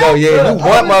hate, fuck. though. Yeah, you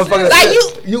want motherfuckers.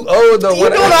 Like, you old though. You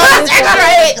doing all this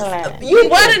extra. You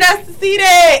wanted us to see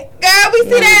that. Girl, we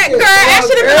see that. Girl, I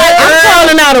should have been like, I'm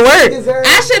calling out of work.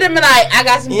 I should have been like, I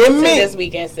got some Yeah, shit to me. this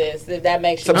weekend, sis. If that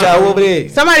makes you Some child over there.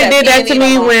 Somebody Yeah, did that to leave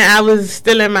me alone. when I was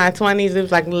still in my 20s. It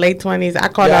was like late 20s. I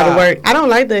called out of Yeah. work. I don't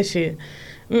like that shit.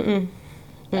 Mm-mm.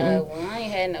 well, I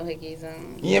ain't had no hickeys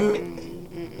on. Yeah, me.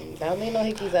 Don't need no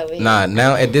hickeys over here. Nah,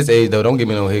 now at this age though, don't give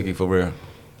me no hickey for real.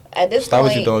 At this Stop what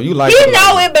point, you doing. You like he it.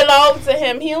 know it belongs to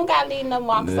him. He don't got to leave no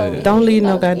marks Yeah. over it. Don't leave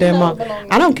no He goddamn know mark. it belong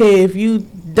to I don't care if you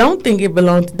don't think it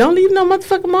belongs. Don't leave no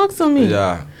motherfucking marks on me.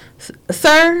 Yeah.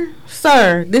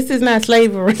 Sir, this is not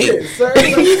slavery. Shit, sir.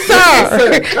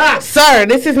 Sir,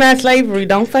 this is not slavery.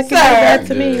 Don't fucking do that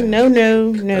to me. Yeah.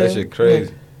 No. That shit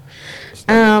crazy.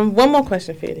 One more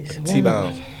question for this.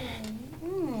 T-Bounce.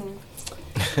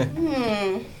 Let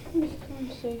me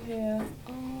see here.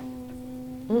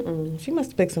 She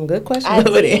must have picked some good questions I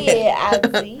over there.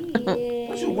 did.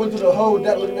 But you went through the whole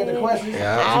deck looking at the questions.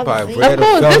 Yeah, she probably Of read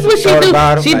course, it, that's felt what it, she thought do.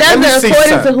 about it. She Like, does let me it see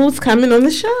according to something. who's coming on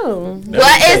the show.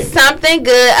 What is something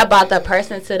good about the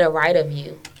person to the right of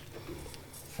you?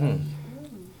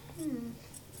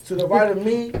 To the right of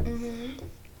me,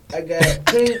 I got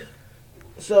Pink.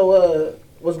 So,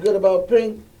 what's good about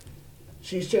Pink?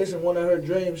 She's chasing one of her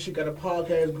dreams. She got a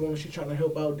podcast going. She's trying to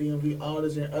help out DMV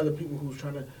artists and other people who's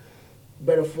trying to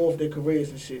better forth their careers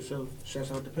and shit. So,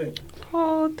 shouts out to Pink.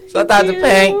 Oh, Shout out to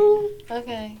Pink.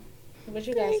 Okay. What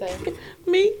you guys say?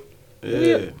 Me?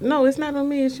 Yeah. No, it's not on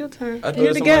me. It's your turn. I thought You it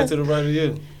was the somebody guest. to the right of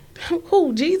you.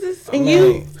 Who? Jesus and I you?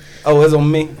 mean, oh, it's on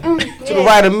me. To the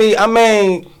right of me. I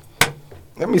mean,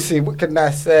 let me see. What can I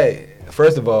say?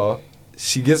 First of all,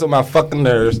 she gets on my fucking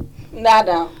nerves. No, I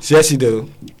don't. Yes, she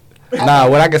do. Nah,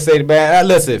 what I can say to man,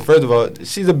 listen, first of all,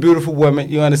 she's a beautiful woman,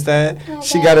 you understand?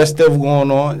 She got her stuff going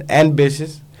on,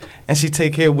 ambitious, and she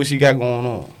take care of what she got going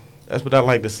on. That's what I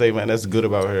like to say, man. That's good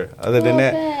about her. Other than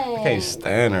that, I can't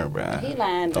stand her, bro. He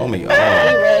lying. Throw me He off.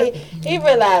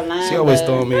 really lying. She always but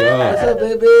throwing me What's off. up,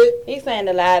 baby? He's saying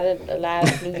a lot of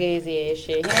fugazi ass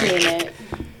shit. He don't mean that.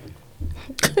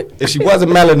 If she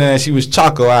wasn't melanin and she was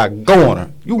chocolate, I'd go on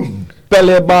her. You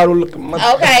belly bottle looking mother.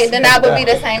 Okay, then I would be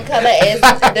the same color as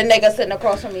the nigga sitting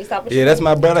across from me. Stop it. Yeah, that's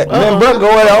my brother. Man, bro, go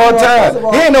at it all the First of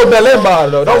all- time. He ain't no belly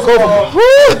bottle, though. Don't First of go all, for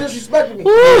you disrespecting me.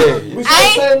 Yeah. We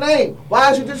say the same name.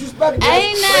 Why is you disrespecting me?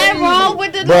 Ain't That's nothing crazy. wrong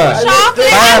with the Bruh.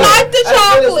 chocolate. I Fine. like the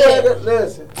chocolate.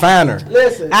 Listen, Finer.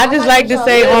 listen. I just like to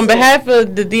say on behalf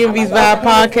of the DMV's Vibe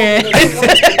podcast,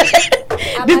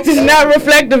 this does not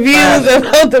reflect the views of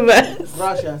both of us.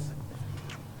 Gracias.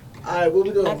 All right, what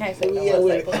we doing? I can't say Where no we at more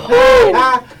with it? seconds.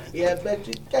 Yeah, I bet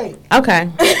you can't. Okay.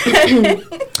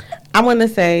 I want to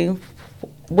say,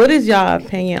 what is y'all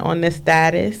opinion on the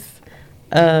status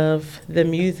of the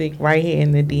music right here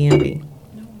in the DMV?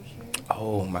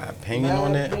 Oh, my opinion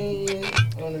on that? You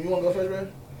want to go first, Ray?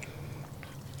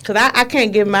 Because I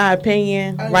can't give my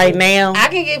opinion right now. I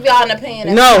can give y'all an opinion.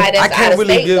 As No, somebody that's I can't out of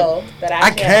really state, give. though, but I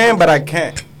can, but I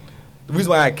can't. The reason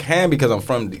why I can because I'm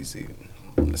from DC,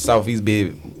 Southeast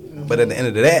baby. But at the end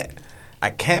of that,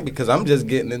 I can't because I'm just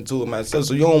getting into it myself.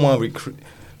 So you don't want to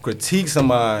critique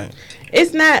somebody.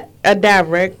 It's not a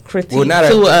direct critique Well, not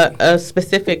to a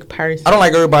specific person. I don't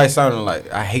like everybody sounding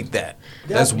like I hate that.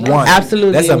 That's one.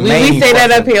 Absolutely. That's a we main. say that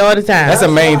up fucking- here all the time. That's a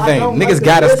main I thing. don't Niggas to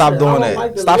gotta listen. stop I doing don't that.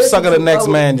 like to Stop listen sucking the to next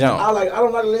other- man jump. I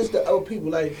don't like to listen to other people.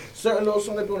 Like certain little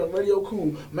songs they do on the radio,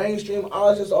 cool. Mainstream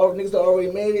artists, all niggas that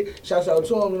already made it. Shouts out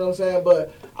to them, you know what I'm saying?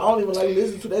 But I don't even like to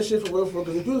listen to that shit for real.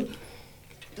 Because if you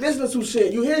listen to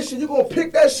shit, you hear shit, you gonna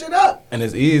pick that shit up. And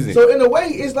it's easy. So in a way,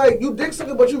 it's like you dick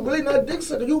sucker, but you really not dick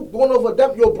sucker. You going over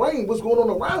adapt your brain. What's going on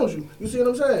around you? You see what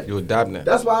I'm saying? You adopting it.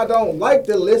 That's why I don't like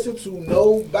to listen to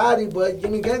nobody but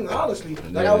Yemi Gang, honestly.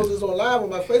 Like I was just on live on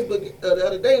my Facebook the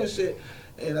other day and shit,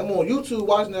 and I'm on YouTube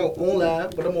watching that on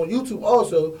live, but I'm on YouTube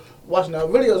also watching our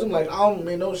videos. I'm like, I don't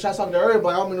mean no shots out to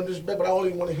everybody. I don't mean no disrespect, but I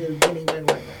only want to hear Yemi Gang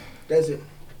right now. That's it.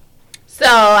 So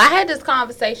I had this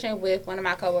conversation with one of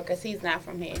my coworkers. He's not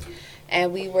from here,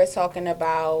 and we were talking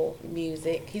about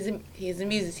music. He's a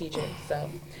music teacher, so,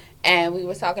 and we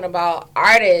were talking about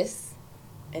artists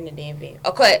in the DMV.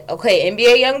 Okay.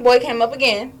 NBA YoungBoy came up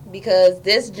again because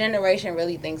this generation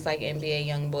really thinks like NBA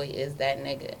YoungBoy is that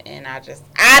nigga, and I just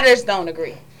don't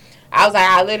agree. I was like,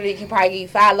 I literally can probably give you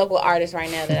 5 local artists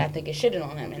right now that I think is shitting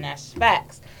on him, and that's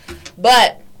facts.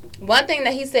 But one thing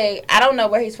that he said, I don't know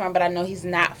where he's from, but I know he's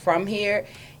not from here.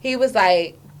 He was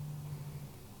like,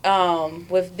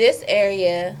 with this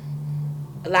area,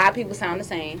 a lot of people sound the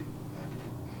same.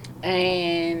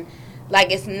 And, like,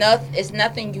 it's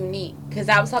nothing unique. Because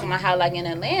I was talking about how, like, in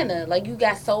Atlanta, like, you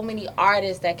got so many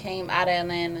artists that came out of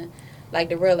Atlanta, like,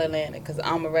 the real Atlanta. Because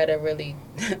Amaretta really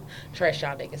trash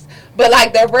y'all niggas. But,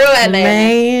 like, the real Atlanta.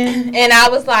 Man. And I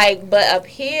was like, but up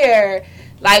here,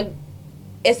 like,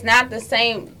 it's not the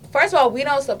same. First of all, we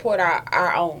don't support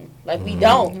our own. Like, we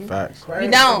don't. Facts. We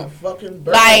don't. Fucking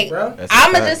Like, bro.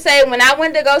 I'm going to just say, when I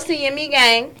went to go see Yemi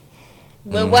Gang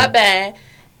with what band,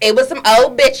 it was some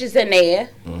old bitches in there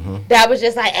that was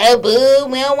just like, oh,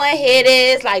 boo, we don't want to hear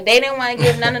this. Like, they didn't want to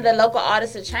give none of the local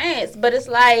artists a chance. But it's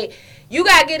like, you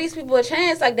got to give these people a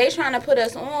chance. Like, they trying to put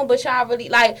us on, but y'all really,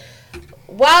 like,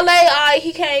 Wale,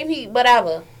 he came,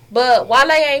 whatever. But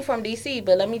Wale ain't from D.C.,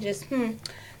 but let me just,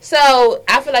 So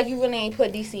I feel like you really ain't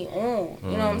put DC on.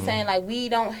 You know what I'm saying? Like we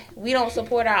don't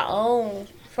support our own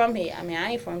from here. I mean,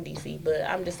 I ain't from DC, but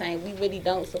I'm just saying we really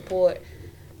don't support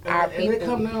our And people. it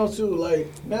come down to like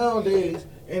nowadays,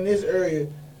 in this area,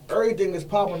 everything is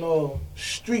popping off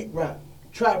street rap,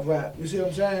 trap rap. You see what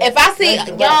I'm saying? If I see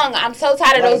Gangsta Young, rap. I'm so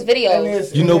tired of those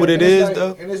videos. You know what it is,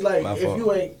 though? And it's like, My if fault.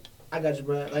 you ain't, I got you,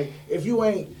 bro. Like, if you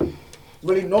ain't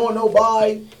really knowing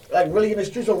nobody, like really in the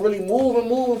streets or really moving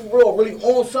for real, really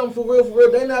on something for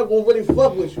real, they not gonna really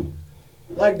fuck with you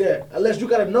like that. Unless you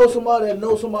gotta know somebody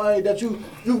that you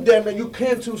damn it, you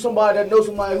kin to somebody that knows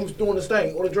somebody who's doing the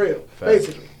thing or the drill,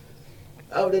 basically.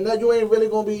 Other than that, you ain't really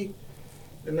gonna be,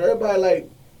 and everybody like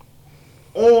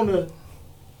on the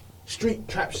street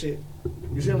trap shit.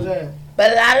 You see what I'm saying?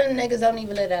 But a lot of them niggas don't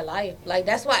even live that life. Like,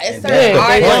 that's why it's And certain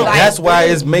artists. Like, that's why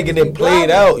it's making it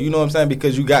played out. You know what I'm saying?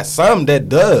 Because you got some that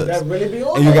does, That really be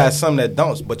on and you that. got some that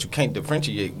don't. But you can't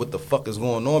differentiate what the fuck is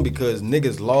going on because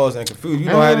niggas lost and confused. You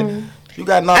know how to, you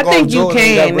got knock I think off you Jordan, can.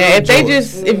 you got real If they Jordan.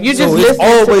 just, if you So just it's listen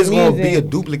always to the going to be a music,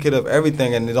 duplicate of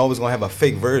everything, and it's always going to have a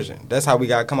fake version. That's how we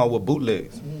got to come out with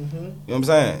bootlegs. Mm-hmm. You know what I'm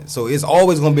saying? So it's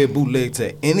always going to be a bootleg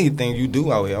to anything you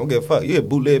do out here. I don't give a fuck. You a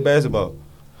bootleg basketball.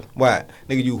 Why?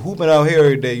 Nigga, you hooping out here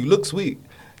every day. You look sweet.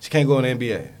 She can't go in the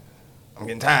NBA. I'm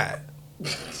getting tired.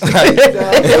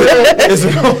 It's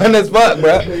annoying as fuck,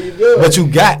 bro. But you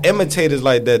got imitators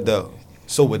like that, though.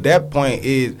 So with that point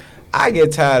is, I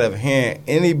get tired of hearing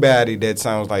anybody that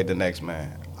sounds like the next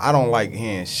man. I don't like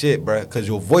hearing shit, bro, because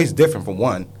your voice different for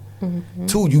one. Mm-hmm.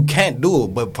 Two, you can't do it.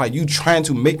 But by you trying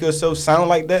to make yourself sound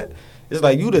like that, it's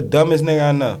like you the dumbest nigga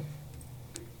I know.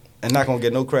 And not going to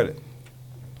get no credit.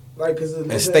 Like, cause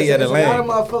stay at the a lane. lot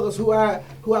of motherfuckers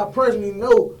who I personally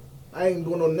know. I ain't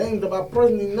doing no names, but I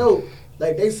personally know.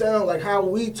 Like, they sound like how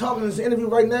we talking in this interview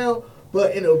right now,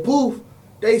 but in a booth,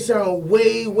 they sound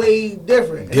way, way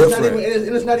different. And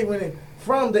it's not even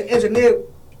from the engineer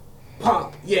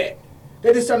pop yet.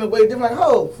 They just sounding way different. Like,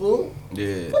 oh, fool.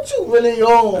 Yeah. What you really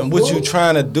on? And what fool? you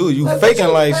trying to do? You Like, faking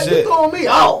what like you shit. throwing me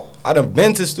off. I done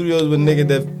been to studios with niggas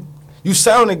that you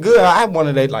sounded good. I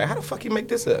wanted that, like, how the fuck you make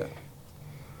this up?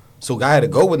 So I had to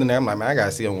go with the name. I'm like, man, I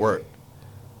gotta see him work.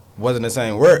 Wasn't the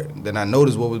same work. Then I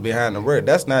noticed what was behind the work.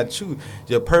 That's not true.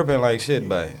 You're perping like shit,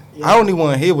 but I only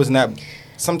want to hear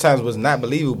sometimes was not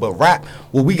believable. But rap,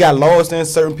 what we got lost in,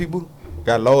 certain people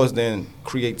got lost in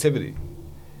creativity.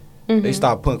 Mm-hmm. They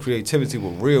stopped putting creativity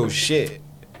with real shit.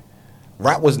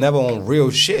 Rap was never on real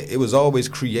shit. It was always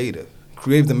creative.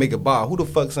 Creative to make a bar. Who the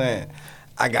fuck saying,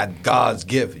 I got God's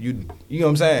gift? You know what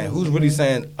I'm saying? Who's really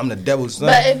saying, I'm the devil's son?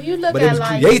 But if you look But at it was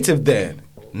like, creative then.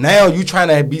 Now you trying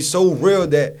to be so real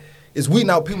that it's weeding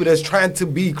out people that's trying to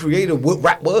be creative what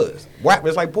rap was. Rap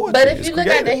is like poetry. but if It's you look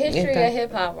at the creative. history of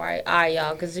hip hop, right? All right,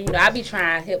 y'all, because I be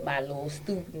trying to hit my little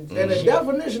students. And the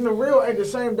definition of real ain't the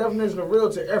same definition of real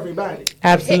to everybody.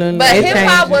 absolutely. But It hip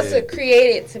hop changes. was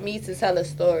created to me to tell a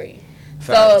story.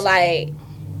 Facts. So like,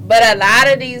 but a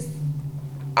lot of these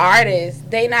artists,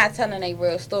 they not telling a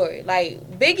real story. Like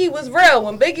Biggie was real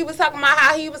when Biggie was talking about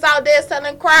how he was out there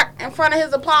selling crack in front of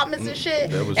his apartments and shit,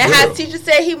 that was and how real. teachers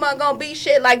said he wasn't gonna be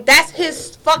shit. Like that's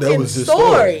his fucking That was his story.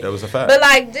 story. That was a fact. But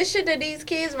like this shit that these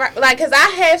kids like, cause I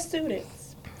have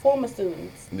students, former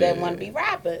students that Yeah. want to be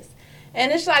rappers. And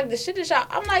it's like the shit that y'all.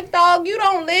 I'm like, dog, you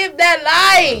don't live that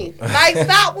life. Like,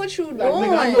 stop what you Like,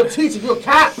 nigga, I'm doing. your teacher. You're a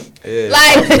cop. Yeah.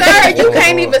 Like, sir, you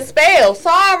can't even spell. So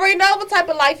I already know what type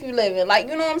of life you living. Like,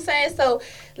 you know what I'm saying? So,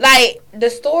 like, the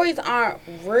stories aren't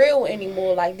real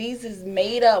anymore. Like, these is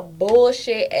made up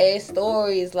bullshit ass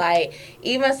stories. Like,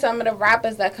 even some of the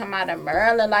rappers that come out of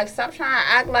Maryland, like, stop trying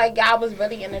to act like y'all was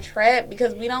really in a trap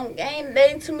because we don't ain't there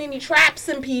ain't too many traps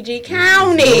in PG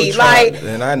County. No Like, trap.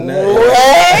 And I know.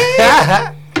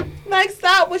 what? Like,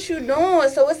 stop what you doing.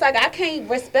 So it's like I can't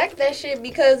respect that shit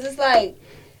because it's like,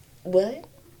 what?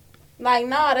 Like,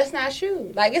 no, that's not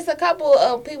you. Like, it's a couple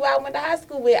of people I went to high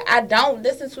school with. I don't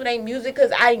listen to their music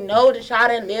because I know that y'all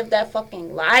didn't live that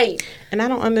fucking life. And I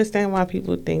don't understand why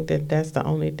people think that that's the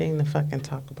only thing to fucking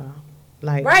talk about.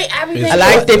 Like, Right? Everything. a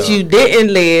life that you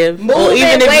didn't live, or Moving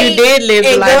even if weight you did live the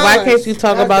and life, why guns. can't you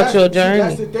talk about your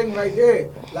That's journey? the thing right there.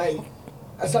 Like,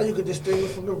 that's how you could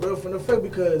distinguish from the real from the fake.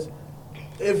 Because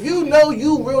if you know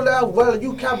you real life well,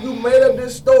 you made up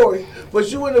this story,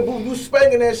 but you in the booth, you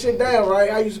spanking that shit down,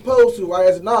 right? How you supposed to, right?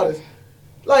 As an artist.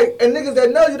 Like, and niggas that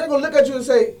know you, they gonna look at you and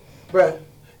say, bruh,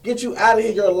 get you out of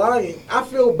here, you're lying. I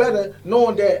feel better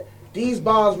knowing that these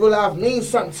bars real life mean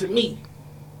something to me.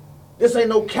 This ain't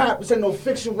no cap, this ain't no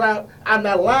fiction rap. I'm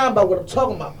not lying about what I'm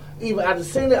talking about. Even I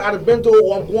just seen it, I done been through it,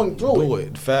 or I'm going through Do it.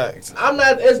 it. Facts. I'm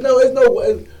not,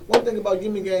 one thing about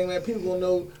Yemi Gang, man, people gonna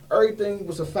know everything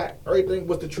was a fact. Everything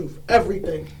was the truth.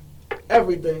 Everything.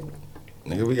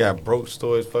 Nigga, we got broke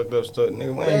stories, fucked up stories.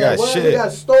 Nigga, we ain't Man, got well, shit. We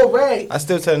got stories. I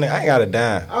still tell nigga, I ain't got a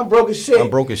dime. I'm broke as shit. I'm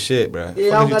broke as shit, bro. Yeah, Fuck I you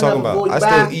don't got talking nothing about? for you. I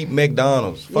Bye. still eat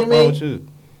McDonald's. You Fuck mean? wrong with you?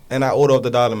 And I order off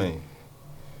the dollar menu.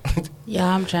 Yeah,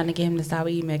 I'm trying to get him to stop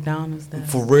eating McDonald's stuff.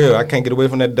 For real, I can't get away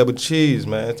from that double cheese,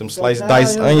 man. Some sliced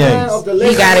diced Sometimes, onions.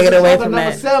 You gotta get away from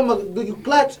that. Do you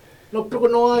clutch? No pickle,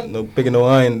 no onion. No picking no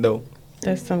onion though.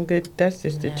 That's some good. That's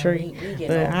just a Yeah, treat. we get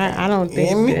But off I don't think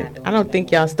Yemi? I don't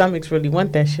think y'all stomachs really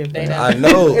want that shit. But I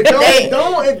know. It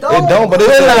don't. It don't, but it's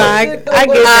I get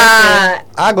that.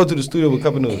 I go to the studio with a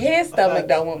cup of noodles. His stomach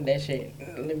don't want that shit.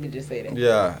 Let me just say that.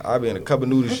 Yeah, I be in a cup of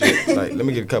noodle shit. Like, let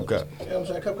me get a cup. You know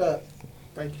what I'm saying? Cup.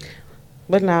 Thank you.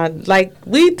 But nah, like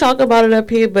we talk about it up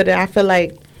here, but I feel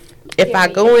like if I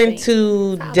go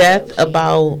into depth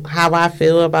about how I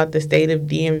feel about the state of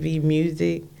DMV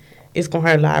music, it's gonna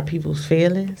hurt a lot of people's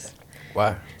feelings.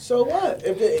 Why? So what?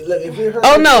 If it hurt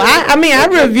Oh no, I mean I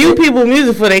review people's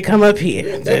music before they come up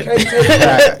here. They can't take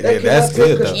Yeah, they that's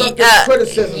cannot good, take though. constructive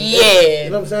criticism. Yeah. You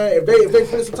know what I'm saying? If they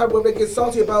feel some type of way, they get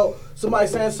salty about somebody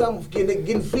saying something,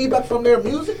 getting feedback from their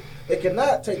music, they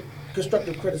cannot take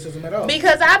constructive criticism at all.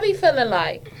 Because I be feeling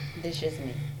like, this just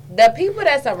me, the people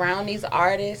that's around these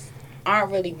artists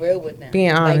aren't really real with them.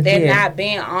 Being honest, like they're yeah. not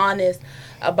being honest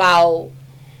about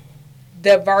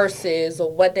the verses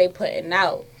or what they putting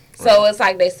out. So it's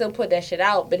like they still put that shit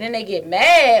out, but then they get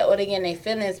mad or they get in their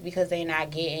feelings because they not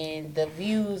getting the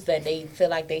views that they feel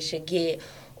like they should get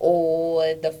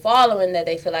or the following that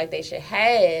they feel like they should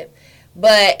have.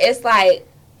 But it's like,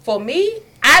 for me,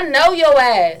 I know your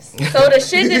ass. So the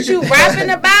shit that you rapping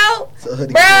about,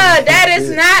 bruh, that is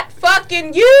not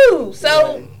fucking you.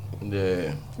 So,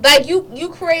 Yeah. like, you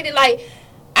created, like,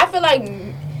 I feel like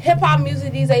hip-hop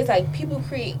music these days, like, people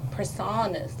create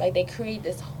personas. Like, they create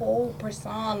this whole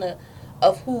persona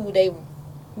of who they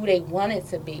want it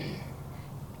to be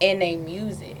in their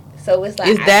music. So it's like...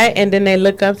 It's that, and then they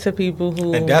look up to people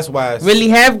who And that's why it's, really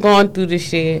have gone through the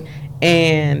shit,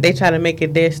 and they try to make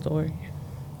it their story.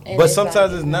 and but it's sometimes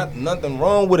like, there's not nothing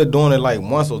wrong with it doing it like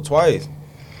once or twice.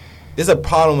 It's a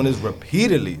problem when it's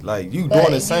repeatedly. Like you But doing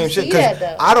the you same shit. see that, Cause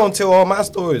though. I don't tell all my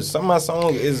stories. Some of my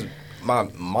songs is my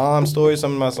mom's story.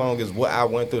 Some of my songs is what I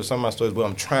went through. Some of my stories where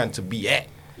I'm trying to be at.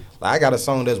 Like I got a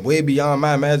song that's way beyond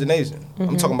my imagination.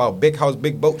 I'm talking about big house,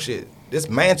 big boat shit. This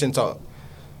mansion talk.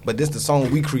 But this the song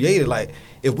we created. Like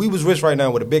if we was rich right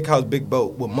now with a big house, big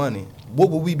boat with money, what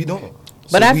would we be doing?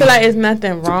 But So I we- feel like it's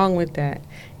nothing wrong with that.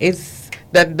 It's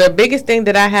the biggest thing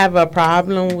that I have a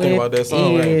problem Think about that with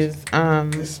song, is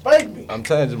Spank me. I'm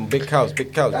telling you, big house,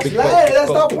 big house, That's big live. boat.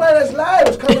 That's not playing. That's live.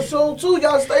 It's coming soon too.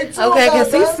 Y'all stay tuned. Okay, because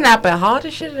he's goddamn. snapping hard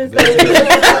as shit. That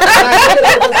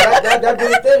be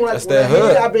the thing. When That's when that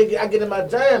hood. I get in my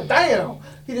jam. Damn.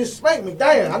 He just spanked me.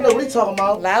 Damn. I know what he talking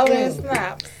about. Loud Damn. and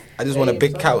snaps. I just want a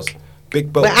big house,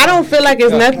 big boat. But I don't feel like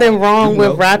it's nothing wrong You with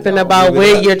know. rapping No, about give it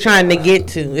where up. you're trying to get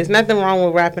to. It's nothing wrong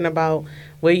with rapping about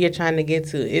where you're trying to get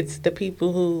to. It's the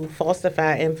people who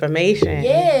falsify information.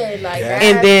 Yeah, like Yeah. that.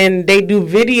 And then they do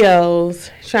videos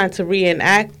trying to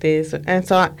reenact this. And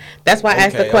so that's why I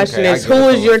asked the Okay, question okay, I is, get it who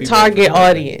is from your people. target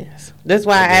audience? That's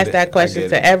why I I get asked it. that question I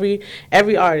to get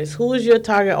every artist. Who is your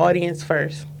target audience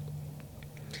first?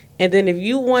 And then if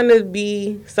you want to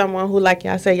be someone who, like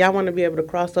y'all say, y'all want to be able to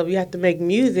cross over, you have to make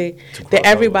music To cross that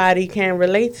everybody can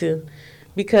relate to.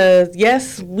 Because,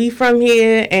 yes, we from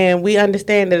here and we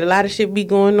understand that a lot of shit be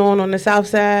going on the South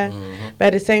Side. But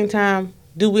at the same time,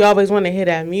 do we always want to hear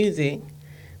that music?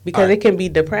 Because Alright. it can be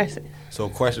depressing. So,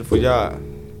 question for y'all: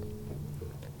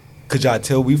 could y'all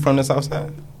tell we from the South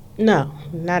Side? No,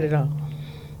 not at all.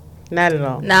 Not at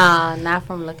all. Nah, not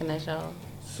from looking at y'all.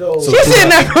 So, So- She said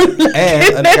not from looking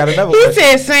And I got at- another He question.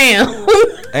 said Sam.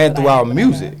 And through our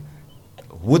music,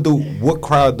 what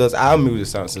crowd does our music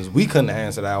sound? Since we couldn't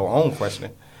answer our own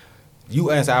question,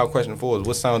 you answer our question for us.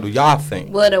 What sound do y'all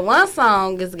think? Well, the one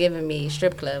song is giving me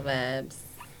strip club vibes.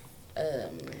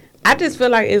 I just feel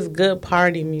like it's good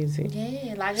party music.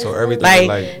 Yeah, like So it's everything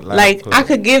Like, like I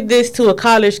could give this to a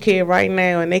college kid right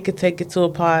now, and they could take it to a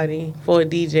party for a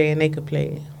DJ, and they could play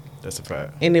it, That's a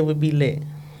fact. and it would be lit.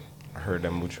 I heard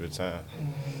that mutual time.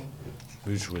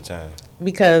 Mutual time.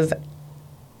 Because,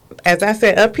 as I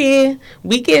said up here,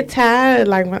 we get tired.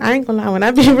 Like I ain't gonna lie, when I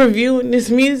be reviewing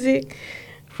this music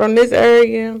from this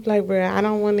area, like, bro, I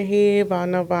don't want to hear about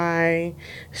nobody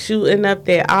shooting up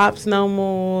their ops no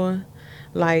more.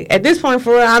 Like, at this point,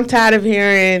 for real, I'm tired of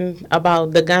hearing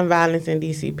about the gun violence in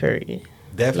D.C., period.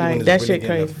 Definitely Like, when that it's really shit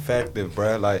getting crazy. effective,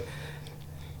 bro. Like,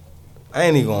 I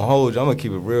ain't even gonna hold you. I'm gonna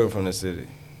keep it real from the city.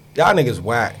 Y'all niggas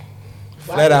whack.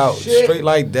 Flat Whack out, as shit. straight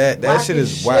like that. That Whack shit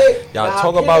as is whack. shit. Y'all talk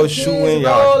killing about kids shooting, and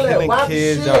all y'all that. killing Whack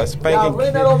kids, shit. y'all Y'all spanking really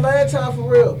kids. not on man time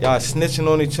for real. Y'all snitching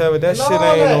on each other. That And shit all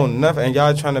ain't that. on nothing. And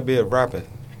y'all trying to be a rapper.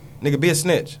 Nigga, be a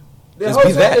snitch. The Just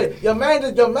whole be that. time, your man,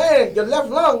 your left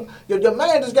lung, your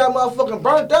man just got motherfucking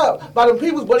burnt up by them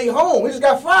peoples, but he home. He just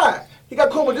got fired. He got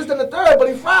caught with this and the third, but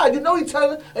he fried. You know he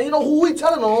telling, and you know who he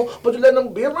telling on, but you letting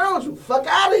them be around you. Fuck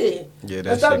out of here. Yeah,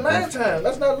 that's not man time.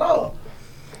 That's not law.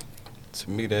 To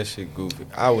me, that shit goofy.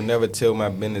 I would never tell my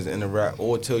business in a rap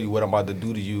or tell you what I'm about to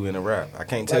do to you in a rap. I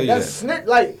can't tell you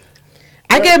that.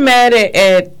 I get mad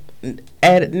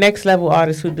at next level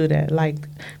artists who do that, like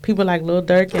people like Lil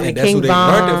Durk and that's King who they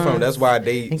Von learned it from. That's why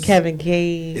they and Kevin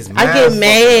Gates. I get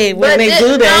mad when they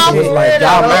do that shit. Like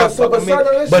y'all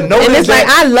but notice and it's like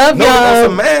I love y'all.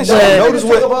 Some man shit. Notice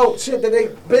what about shit that they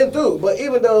been through. But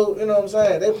even though you know what I'm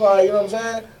saying, they probably you know what I'm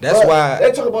saying. That's why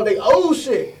they talk about their old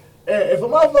shit. And if a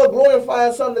motherfucker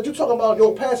glorifying something that you talking about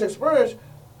your past experience,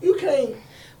 you can't.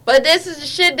 But this is the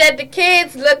shit that the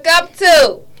kids look up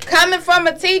to. Coming from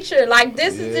a teacher, like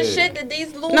this is the shit that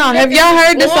these little. No, have y'all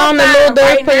heard the song that Lil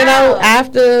Durk put out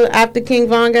after King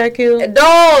Von got killed?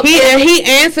 Dog, he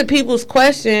answered people's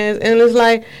questions and it's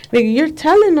like, nigga, you're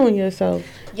telling on yourself.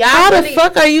 How the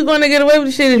fuck are you gonna get away with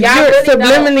this shit if you're really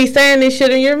subliminally saying this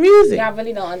shit in your music? Y'all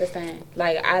really don't understand.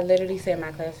 Like I literally sit in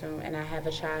my classroom and I have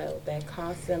a child that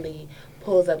constantly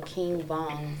pulls up King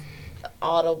Von's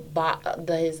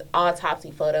his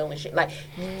autopsy photo and shit. Like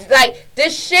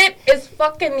this shit is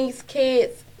fucking these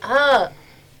kids up.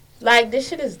 Like this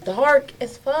shit is dark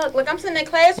as fuck. Like I'm sitting in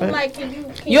classroom like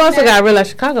you also gotta realize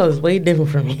Chicago is way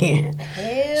different from here.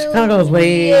 Chicago is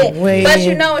way. But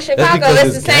you know in Chicago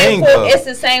it's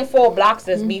the same 4 blocks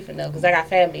that's beefing though, because I got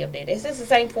family up there. It's just the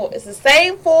same 4. It's the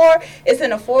same 4. It's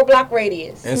in a 4-block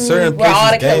radius. And certain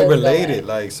places gang related.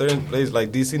 Like certain places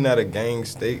like DC not a gang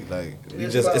state. Like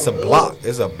it's a block.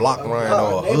 It's a block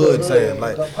rhyme or a hood saying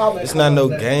like it's not no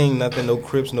gang, nothing, no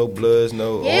Crips, no Bloods,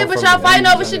 no. Yeah, but y'all fighting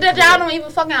over shit that y'all don't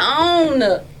even fucking own.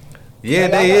 Yeah,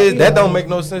 they is. That don't make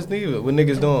no sense neither. What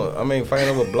niggas doing? I mean, fighting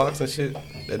over blocks and shit.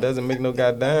 That doesn't make no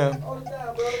goddamn. Oh,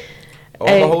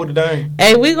 I'ma hold it down.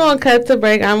 Hey, we gonna cut to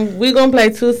break. We gonna play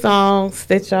 2 songs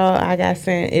that I got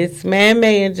sent. It's Man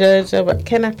Made and Judge.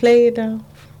 Can I play it though?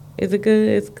 Is it good?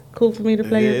 It's cool for me to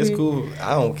play it. Yeah, it's cool.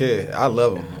 I don't care. I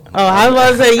love them. Oh, I was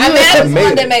about to say I just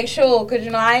wanted to make sure because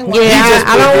I ain't. Yeah,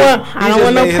 I don't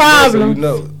want no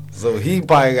problem. So he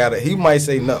probably he might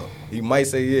say no. He might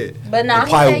say yeah. But no,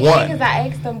 he said yeah because I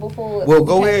asked him before. Well,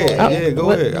 go ahead. Yeah,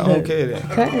 go ahead. I don't care then.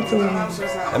 Cut into him.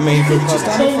 I mean,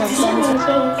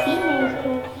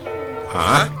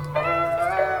 huh?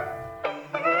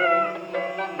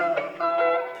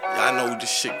 Y'all know this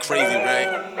shit crazy, right?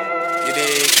 It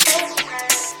is.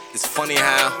 It's funny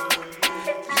how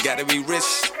you gotta be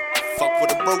rich, fuck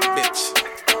with a broke bitch.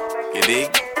 You dig?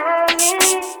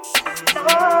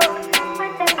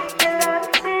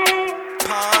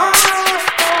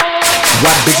 Why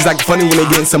bitches act funny when they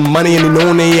getting some money and they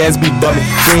know they ass be bumming?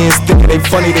 Friends think they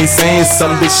funny, they saying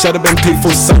something. Bitch, shut up and pay for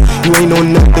something. You ain't know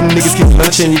nothing, them niggas keep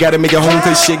lunching. You gotta make it home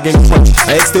cause shit getting crunchy.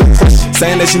 I asked her a question,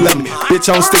 saying that she love me. Bitch,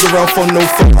 I don't stick around for no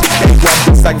fun. Why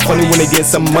bitches act funny when they get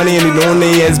some money and they know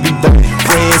they ass be bumming?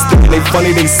 Friends think they funny,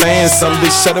 they saying something.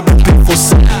 Bitch, shut up and pay for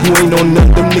something. You ain't know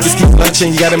nothing, them niggas keep lunching.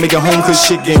 You gotta make it home cause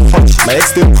shit getting crunchy. My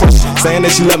ex still question, saying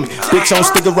that she love me. Bitch, I don't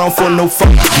stick around for no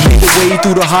fun. Make the way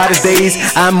through the hardest days.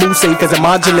 I move safe cause I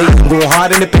modulate. I'm going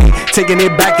hard in the paint, taking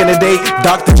it back in the day.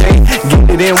 Dr. J,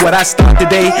 getting it in what I start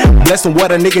today. Blessed with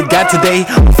what a nigga got today.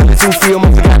 I'm feeling too film,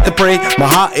 I forgot to pray.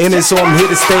 My heart in it, so I'm here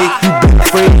to stay. You been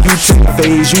afraid, you take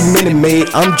phase, you minute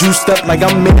made. I'm juiced up like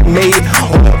I'm minute made.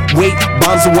 Wait,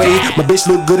 bombs away. My bitch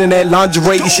look good in that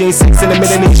lingerie. She ain't sex in a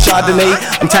minute, need Chardonnay.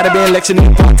 I'm tired of being lectured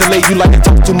and late. You like to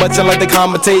talk too much, I like to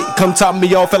commentate. Come top me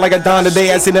off, felt like I dawned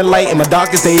today. I seen the light in my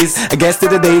darkest days. I guess to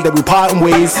the day that we parting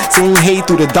ways. Seeing hate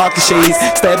through the darkest shades.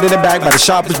 Stabbed in the back by the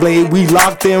sharpest blade. We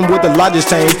locked in with the largest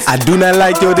chain. I do not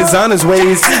like your dishonest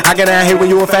ways. I cannot hate when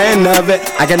you a fan of it.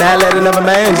 I cannot let another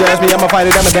man judge me. I'm a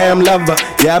fighter, I'm a damn lover.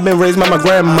 Yeah, I've been raised by my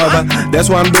grandmother. That's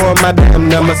why I'm doing my damn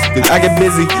numbers. Cause I get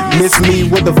busy, miss me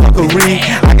with the fuckery.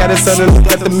 I got a son to look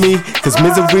after me. Cause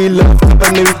misery love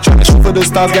company. Trying to shoot for the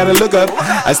stars, gotta look up.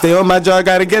 I stay on my job,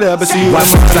 gotta get up and see you. Why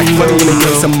bitches like funny when they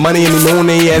get some money and they know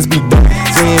they ass be done.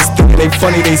 Friends think they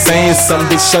funny, they saying something.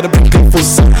 Bitch, shut up and pay for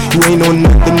something. You ain't know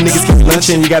nothing, niggas keep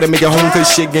lunching. You gotta make it home cause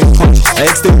shit getting crunchy. I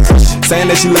asked her a question, saying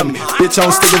that she love me. Bitch, I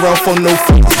don't stick around for no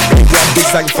fun. Why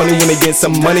bitches like funny when they get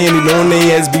some money and they know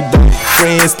they ass be done.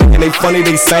 Friends thinking they funny,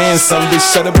 they saying something. Bitch,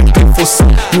 shut up and pay for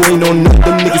something. You ain't know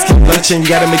nothing, niggas keep lunching. You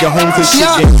gotta make it home cause shit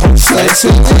getting crunchy. I asked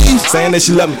her a question, saying that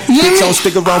she love me. Bitch, I don't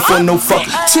stick around for no fuck.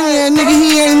 Yeah, nigga,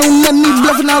 he ain't no nothing, he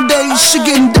bluffing all day. Shit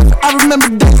getting different. I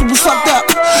remember days we was fucked up.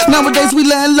 Nowadays we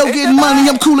laying low, getting money.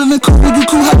 I'm cooler than cool. You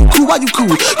cool? How you cool? Why you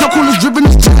cool? No cool is dripping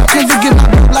this jam. Can't forget my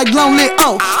like lonely.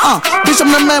 Bitch,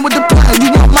 I'm the man with the plan. You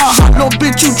want my heart, no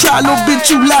bitch, you try, little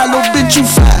bitch, you lie, little bitch, you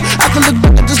fine. I can look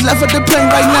back, I just left at the plane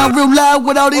right now, real loud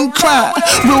without even crying.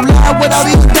 Real loud without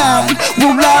even dying.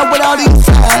 Real loud without even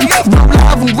flying. Real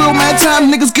live and real man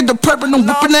time, niggas get the purple and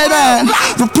whipping that iron.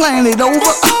 We're playing it over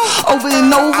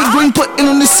and over. Green putting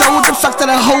on the soul, the fact that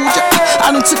I hold ya. I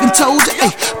done took and told ya,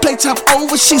 ayy, playtime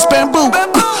over, she's bamboo.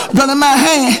 Blood in my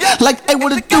hand, like, ayy,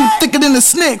 what it do, thicker than a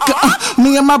snake.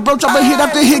 Me and my bro drop a hit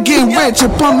after hit, getting rich. A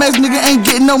bum ass nigga ain't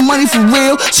getting no money for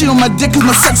real. She on my dick is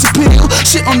my sex appeal.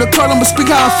 Shit on the card, I'ma speak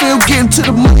how I feel. Getting to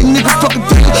the money, nigga, fucking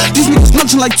deal. These niggas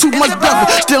lunching like too much brother.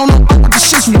 They don't know what the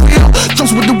shit's real.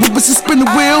 Drums with the whippers and spin the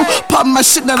wheel. Popping my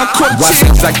shit, now I caught Why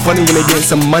chill. seems like funny when they get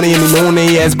some money and they know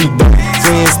they ass be done.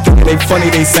 Friends thinking they funny,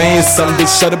 they saying something.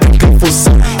 Bitch, shut up and pay for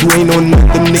something. You ain't know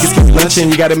nothing, niggas keep lunching.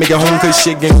 You gotta make it home cause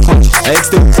shit getting punched. I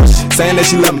asked them saying that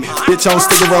she love me. Bitch, I don't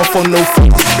stick around for no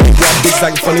fun. They got bitches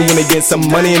like funny when they get some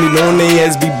money and they know they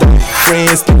ass be done.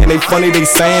 Friends thinking they funny, they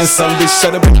saying something. Bitch,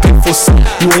 shut up and pay for something.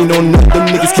 You ain't know nothing,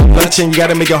 niggas keep lunching. You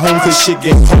gotta make it home cause shit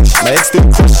getting punched. I asked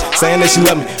them saying that she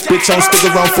love me. Bitch, I don't stick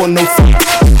around for no fun.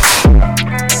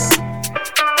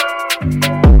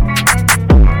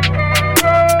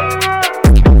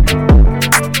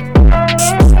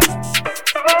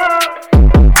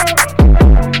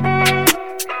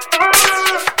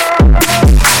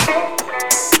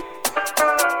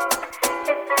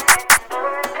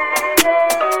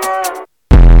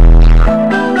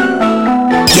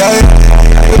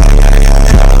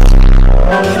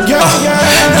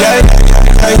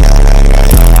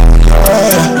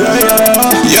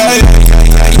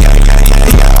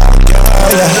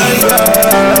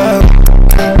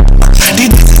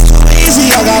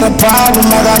 Problem,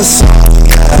 I gotta solve it,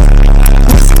 yeah.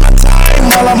 Wasting my time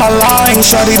while I'm lying,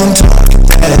 shawty done talk it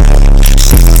back.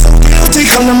 She feels so guilty,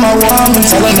 come to my woman,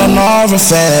 telling on all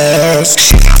affairs.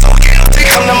 She feels so guilty,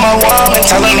 come to my woman,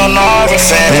 telling on all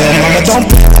affairs. Yeah, mama, don't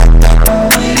play like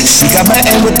that. She got my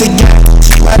end with the gas,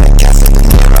 she might have gas in the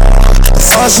mirror.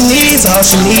 That's all she needs, all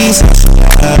she needs.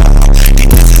 Yeah. These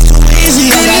bitches too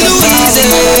easy, I got a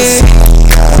problem,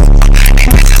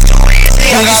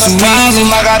 I got a problem,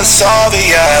 I gotta solve it,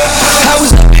 yeah. I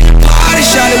was up in the party,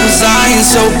 shot it was iron,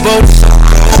 so bold.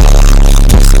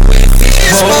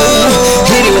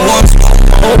 Hit it once,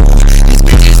 this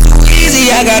bitch is too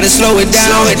easy, I gotta slow it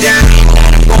down.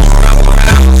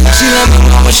 She let me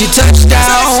know when she touched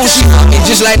down. She fuck me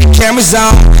just like the camera's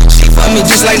on. She fuck me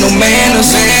just like no manners.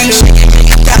 She give me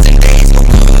 1,000 days,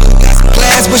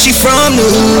 class, but she from the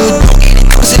hood. Don't get it,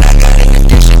 know that I got an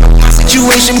addiction, my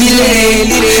situation be lit.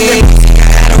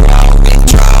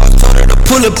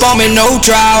 Pull up on me, no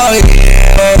trial,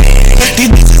 yeah.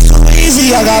 These bitches too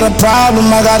easy, I got a problem,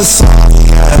 I gotta solve it,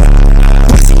 yeah.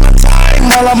 Wasting my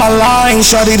time while I'm lying,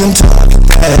 shawty done talk it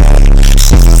back.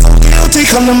 She feels so guilty,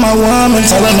 come to my woman,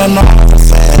 telling her no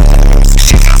affairs.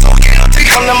 She feels so guilty,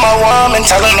 come to my woman,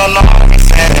 telling her no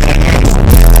affairs.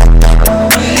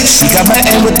 She got my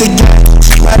end with the gas,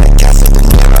 she might have gas in the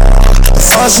mirror.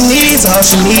 That's all she needs, all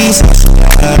she needs,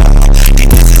 yeah. These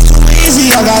bitches too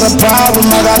easy, I got a problem,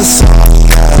 I gotta solve it.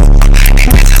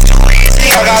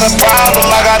 I got a problem,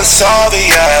 I gotta solve it,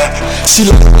 yeah. She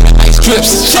looking with the ice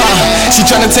clips, she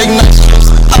tryna take nice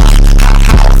trips.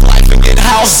 Life and get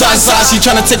house, Zaza, she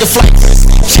tryna take a flight.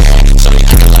 So they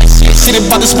acting like shit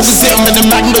about to smoke a zip, and the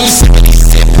Magnolia sip.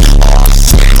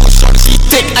 She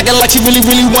thick, acting like she really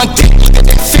want thick. Look at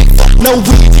that fit, no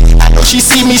weed. I know she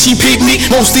see me, she pick me.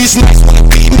 Most these nights wanna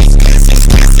beat me.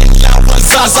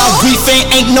 Zaza briefing,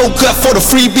 ain't no gut for the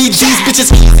freebie. These bitches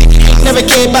never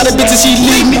care about the bitches, she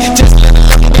leave me. Just let her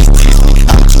love me, tease me.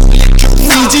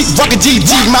 I'm G, rock a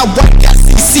GG, my wife got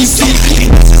CCC.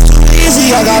 It's too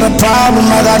easy, I got a problem,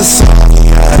 I gotta solve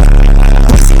it, yeah.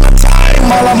 Wasting my time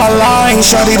while I'm lying,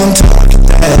 shawty done talk it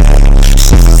back.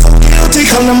 She feels so guilty,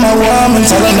 come to my woman,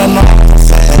 telling her no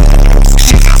affairs.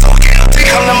 She feels so guilty,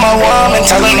 come to my woman,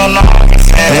 telling her no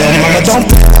affairs. Yeah, mama, don't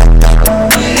play like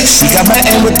that. She got my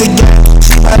end with the gas.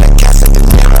 By the gas in the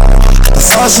mirror.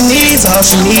 That's all she needs, all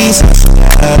she needs,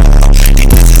 yeah. These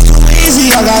bitches too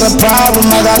easy, I got a problem,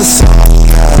 I gotta solve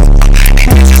it, yeah.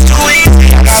 These bitches too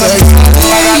easy, I got a problem,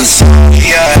 I gotta solve it,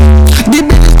 yeah. These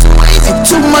bitches too easy,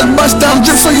 too much bust down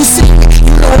drip so you see me.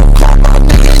 You know I'm caught by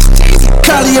niggas teasy.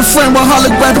 Call your friend with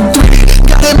holographic 3.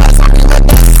 Got them ass fucking like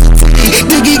that.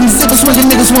 Dig eating zippers when the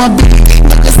niggas wanna be.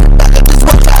 Niggas back up, this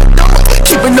what I do.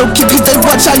 Keep it low key cause they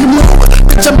watch how you move.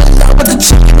 Bitch, I'm in love with the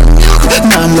chicken and milk.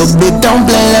 Nah, no bitch, don't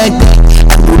play like that.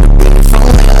 I knew the bitch from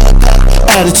like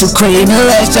that. Attitude crazy, her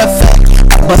ass just fat.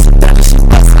 I bust it down and she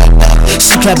bust like that.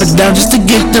 She clap it down just to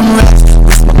get them rats. This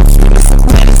motherfucker is a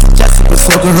planet, so Jessica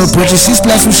fucking her bridges. She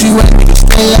splash when she wet, nigga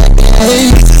stay like that.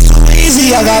 Hey, this is too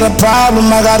easy, I got a problem,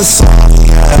 I gotta solve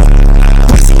it,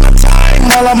 yeah.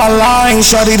 all of my lines,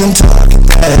 shorty done took it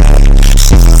back.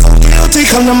 She feel so guilty,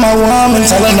 come to my woman,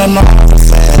 telling her no.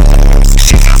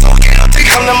 She feel so guilty,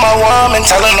 come to my woman,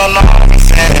 telling her no.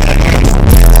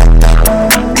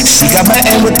 She got my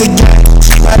aim with the gang,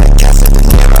 she got a gas at the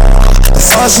mirror.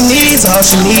 That's all she needs, all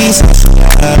she needs.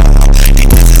 These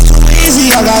bitches too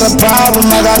easy, I got a problem,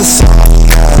 I gotta solve it,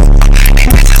 yeah. These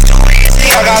bitches too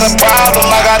easy, I got a problem,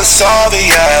 I gotta solve it,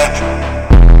 yeah.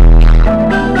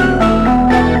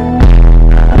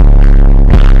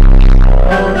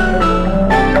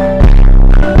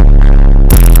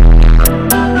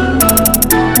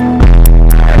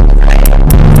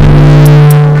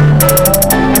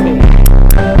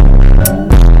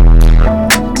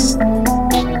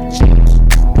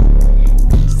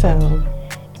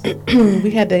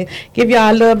 We had to give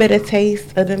y'all a little bit of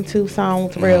taste of them two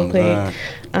songs real quick.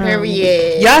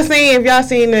 Period. If y'all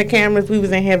seen the cameras, we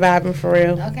was in here vibing for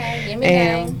real. Okay, give me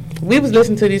And we was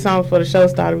listening to these songs before the show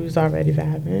started. We was already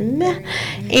vibing.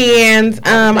 And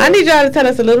I need y'all to tell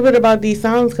us a little bit about these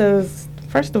songs because,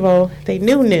 first of all, they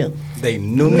new. They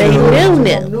new.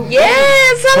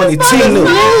 Yeah, some 22 new.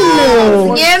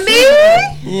 Yemi.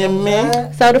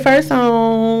 Yemi. So the first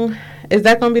song, is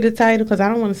that going to be the title? Because I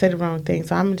don't want to say the wrong thing.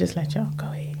 So I'm going to just let y'all go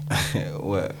ahead.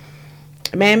 What?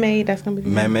 Man-Made, that's going to be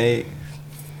the name? Man-Made.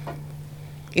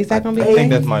 Is that going to be I the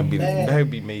think name? that might be Man. that would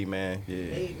be Made Man. Yeah.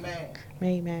 Made man.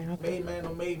 Made Man, okay. Made man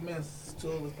or made man. Two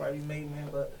was probably made man,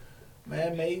 but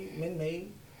man made, men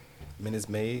made. Man is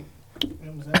made. You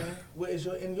know what I'm saying? What is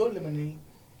in your lemonade?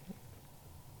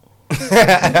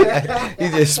 He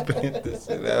just spent this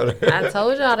shit out. I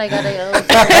told y'all they got their own. He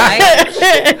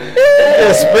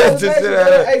just spent this shit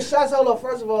out. Hey, shouts out,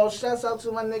 first of all, shouts out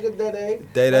to my nigga Day.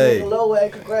 Day. Low way,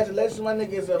 congratulations, my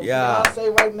nigga. It's a Yeah. fiance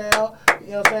right now. You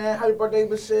know what I'm saying? Happy birthday,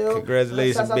 Michelle.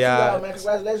 Congratulations, Shouts out to B.I. y'all, man.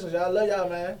 Congratulations, y'all. Love y'all,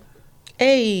 man.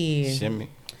 Hey. Shimmy.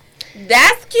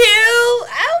 That's cute.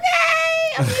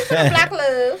 Okay. I'm using the black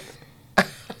love.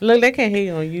 Look, they can't hear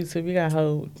you on YouTube. You got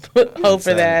hold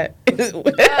for that. Oh,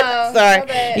 Sorry. my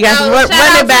bad. You got to shout run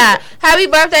out it back. Happy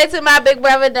birthday to my big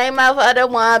brother, Damo, for other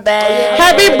one, babe.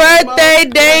 Happy birthday,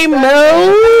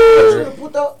 Damo.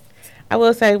 Put up. I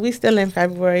will say, we still in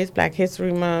February. It's Black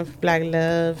History Month, Black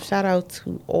Love. Shout out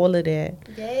to all of that.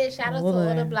 Yeah, shout out to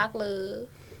all the black love.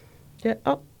 Yeah.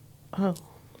 Oh.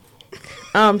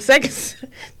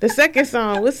 The second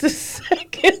song. What's the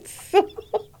second song?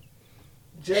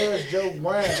 Judge Joe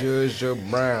Brown. Judge Joe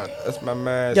Brown. That's my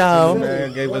man. Yo.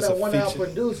 Man gave us a one of our feature.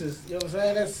 producers. You know what I'm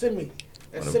saying? That's Simi.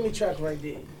 That's Simi track right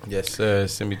there. Yes, sir.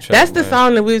 Semi track. That's the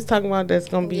song that we was talking about that's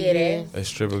going to be Yeah, there. A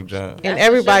stripper joint. In That's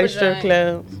everybody's the strip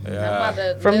stripper club.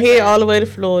 Yeah. From here all the way to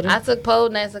Florida. I took pole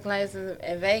dancing classes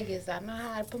in Vegas. I know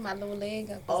how to put my little leg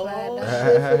up. Oh, And slide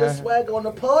shit, for the swag on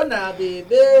the pole now,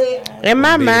 baby. In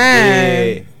my Big,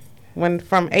 mind, big. when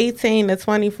from 18 to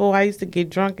 24, I used to get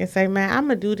drunk and say, man, I'm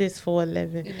going to do this for a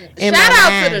living. In Shout my out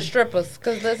mind. to the strippers,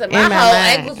 because listen, In my my whole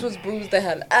mind. ankles was bruised the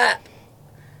hell up.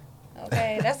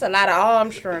 Okay, that's a lot of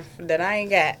arm strength that I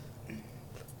ain't got.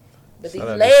 But these Shout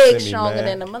out to legs Simi, stronger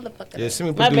man. than the motherfucker. Yeah,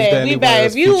 Simi My produced bad. that. We He back. wanted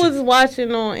If us you feature. was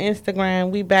watching on Instagram,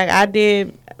 we back. I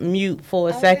did mute for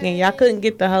a second. Y'all couldn't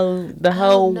get the whole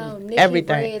no, Nikki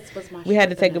everything. Reds was my We had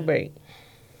to take a stripper break.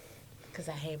 because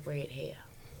I had red hair.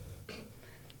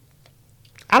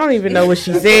 I don't even know what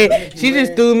she said. She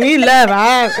just threw me love.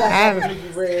 I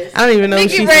don't even know what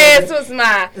Nikki she Reds said. was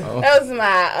that was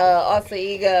my alter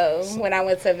ego when I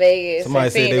went to Vegas. Somebody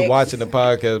and said they Phoenix. watching the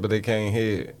podcast, but they can't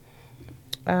hear it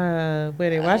Where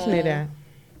they watching it at?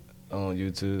 on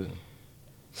YouTube.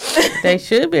 They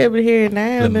should be able to hear it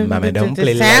now. Look, mama, don't The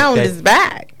play like sound that. is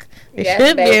back. They Yes,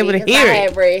 should be baby, able to 'cause hear I it.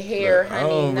 had red hair, Look, I honey.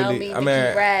 don't Know really- me, I Nikki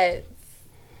mean- Reds.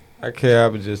 I care. I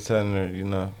was just telling her, you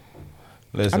know.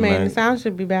 Listen, I mean, man. the sound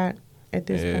should be back at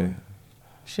this Yeah. point.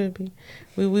 Should be.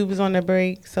 We was on the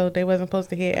break, so they wasn't supposed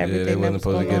to hear everything. Yeah, they wasn't that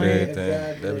supposed was to get going on.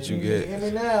 everything. That's what you Hear get.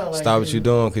 me now. Like Stop what you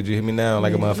doing. Could you hear me now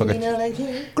like a Hear me motherfucker? now like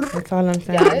him. That's all I'm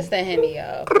saying. Y'all, it's the Henny,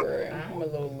 y'all. For real. I'm a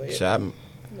little lit. Shot me.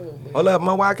 Hold up,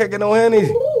 man. Why I can't get no Henny?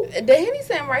 The Henny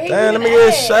sound right here. Damn, let me get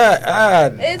a shot. Ah,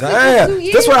 It took us damn. 2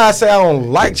 years. That's why I say I don't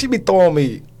like. She be throwing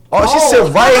me. Oh, she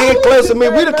sit right here close to me.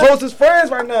 We the closest friends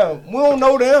right now. We don't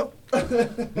know them. Man, you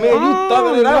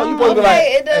thugging it out. You supposed to be like,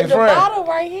 Okay, hey, the friend. bottle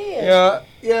right here. Yeah.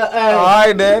 Yeah, All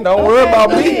right, then. Don't worry about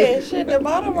me. Yeah, shit, the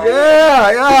bottle right here.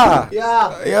 Yeah.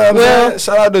 Yeah. Yeah, man.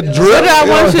 Shout out to Drip. What I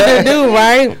want you to know do,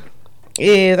 right,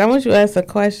 is I want you to ask a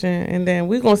question, and then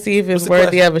we're going to see if it's What's the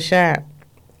worthy question? of a shot.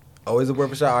 Oh, is it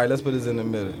worth a shot? All right, let's put this in the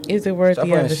middle. Is it worthy Stop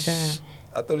of a playing shot?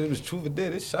 I thought it was truth or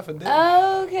dare. It's shot for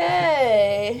dare.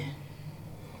 Okay.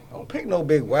 Don't pick no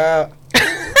big wild.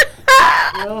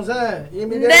 You know what what I'm saying? You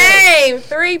mean that? Name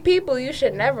 3 people you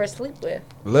should never sleep with.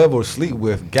 Love or sleep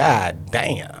with? God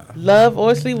damn. Love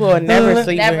or sleep with or never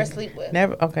sleep Never with? sleep with.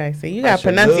 Never. Okay, so you I got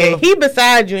should pronunciate. love- He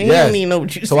beside you and he Yes. don't even know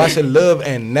what you So said. I should love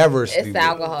and never sleep It's with. the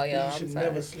alcohol, y'all. You I'm should sorry.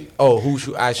 never sleep. Oh,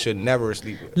 I should never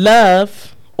sleep with.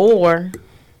 Love or.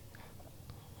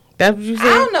 That's what you I said?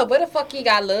 don't know where the fuck he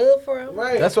got love from.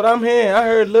 Right. That's what I'm hearing. I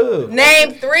heard love.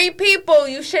 Name 3 people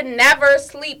you should never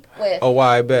sleep with. Oh,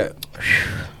 why? I bet.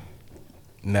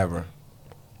 Never.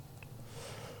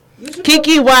 You should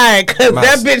Kiki Wyatt, because My-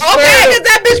 that bitch Okay, because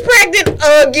that bitch pregnant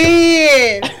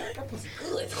again.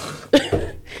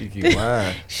 Kiki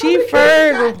Wine. she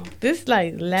fertile. This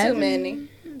like 11. Too many.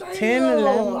 10,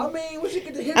 11. I mean, what you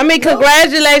get to hit I mean, the-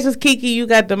 congratulations, Kiki. You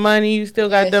got the money. You still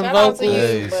got them Shout out to vocals. you,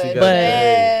 Hey, she but, got-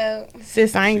 yeah.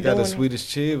 Sis, I She ain't got doing the it. sweetest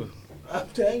chill. I'm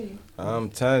telling you. I'm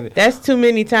telling you. That's too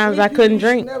many times I couldn't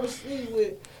drink. You should never sleep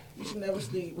with. You should never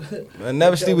sleep with. I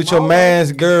never sleep with your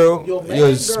man's girl, Your your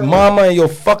man's girl. mama, and your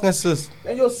fucking sister.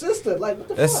 And your sister. Like, what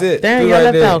the That's fuck? it. Damn, Two y'all right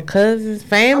left there. out cousins,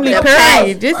 family, The period.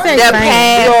 past. Just say The family.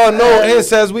 past. We all know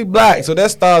incest, we black, so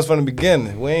that starts from the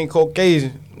beginning. We ain't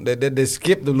Caucasian. They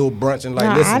skip the little brunch and like,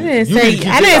 No, listen. I didn't you say- can keep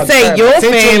I this didn't say outside. your Take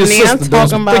your family, I'm sister, though, talking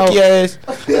some about- thick ass.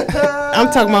 I'm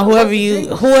talking about whoever Yeah,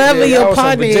 your that was some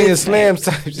partner Virginia is. Slam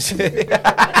type shit.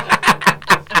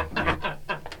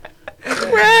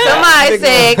 Somebody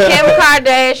said Kim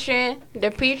Kardashian,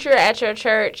 the preacher at your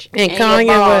church, And your Kanye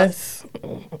boss. West.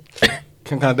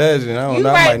 Kim Kardashian, I don't You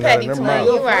know. right, I might Petty not Twin.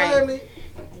 remember. You Your right. family,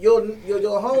 your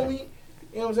homie,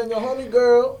 you know what I'm saying? Your homie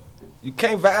girl. You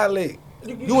can't violate.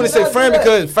 You You want to say cannot do family that.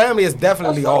 because family is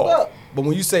definitely That's fucked all. up. But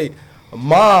when you say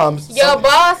moms, Your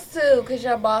boss too, cause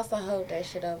your boss don't hold that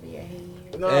shit over your head.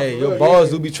 No, hey, for your real, boss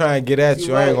yeah. do be trying to get at you.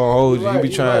 You I ain't right. gonna hold You you. You right. be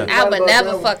You trying. right. I would about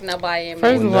never that. fuck nobody in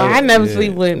First of Well, all, no, I never yeah.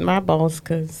 sleep with my boss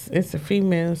because it's a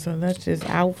female, so that's just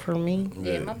out for me.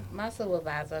 Yeah, my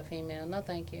supervisor a female. No,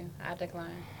 thank you. I decline.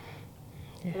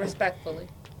 Respectfully.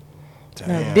 No,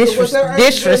 Damn.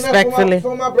 disrespectfully.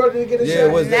 For my brother to get a Yeah,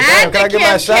 shot. what's that? Not Can I the get my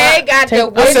Kim shot? K got the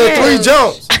Take- I said women. 3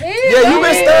 jumps. Yeah, you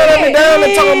been staring me down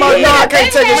and talking about, no, I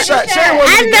can't take a shot. She ain't want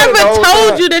me I to get it never the whole told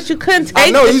time. you that you couldn't take I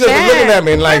know, the you just been shot. looking at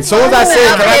me and like, soon as I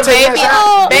said, can I Okay, take that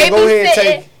shot? baby, Go ahead and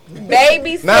take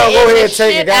babysitting Now go ahead the and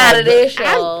take it, shit guys. out of this,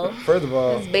 y'all. First of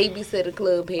all, This babysitter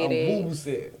club I'm head. boo-boo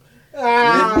sitting.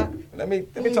 Ah, Let me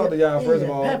talk to y'all first of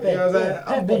all. You know what I'm saying?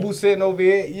 I'm boo-boo sitting over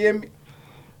here. You hear me?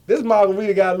 This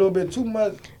margarita got a little bit too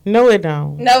much. No, it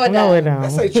don't. No, it No, it don't. don't.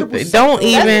 That's like triple Don't sec.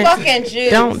 even. That's fucking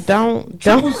juice. Don't.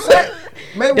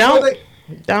 Maybe Don't- before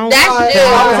Don't. That's Alright, juice.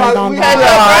 alright, don't- we- Cause your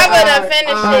alright, brother done alright,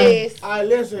 finished alright. this. All right,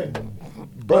 listen.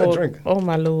 Bro, Oh, drink. oh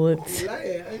my lord. Like,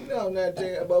 you know I'm not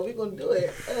drinking, but we gonna do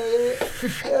it.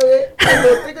 I'm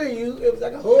gonna think of you. It was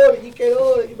like a hold it. You can't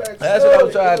hold it. You better That's what I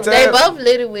was trying to They tell both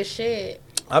little with shit.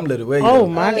 I'm little way. Oh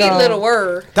my He god. little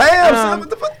word. Damn, son, Um, what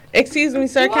the fuck? Excuse me,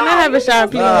 sir. Can I have a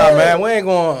shot, please? Nah, man, we ain't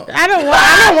going. I don't want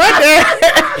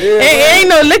that. Yeah, Ain't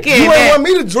no looking. You at ain't that. want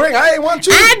me to drink. I ain't want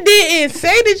you. I didn't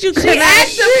say that you She could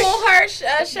asked to not. pull her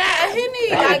shot of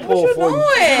Henny. Like, Pour what you for I'm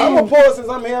doing? gonna pour since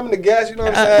I'm having the gas. You know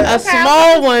what I'm A saying?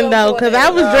 small one though, cause I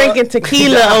was drinking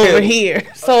tequila over here,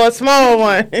 so a small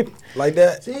one. Like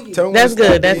that. Tiki. Tell me That's what's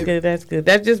good. up, That's babe. good. That's good.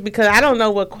 That's just because I don't know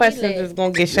what questions is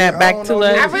gonna get shot I back don't to know.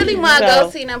 us. I really want to So, go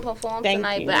see them perform Thank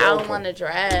tonight, you. but I don't want to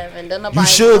drive, and then nobody. You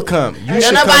should want- come. You Then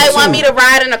should nobody come want too. me to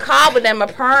ride in a car with them.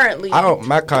 Apparently, I don't.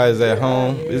 My car is at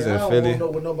home. It's I in don't Philly. know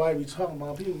what nobody be talking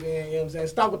about. People being, you know what I'm saying?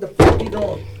 Stop what the fuck you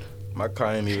doing. My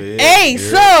car ain't even here. Hey,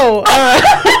 so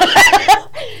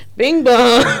Bing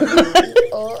bong.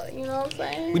 You know what I'm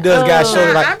saying? We just got a show I'm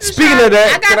tonight. just Speaking trying- of that,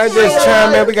 I got can I just $20.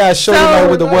 chime in? We got a show tonight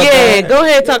with the what? Yeah, go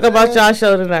ahead talk about y'all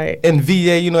show tonight. In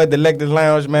VA, you know, at the Nectar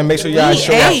Lounge, man. Make sure y'all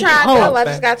show VA? I'm up trying to Hold go. I on.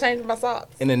 just got to change my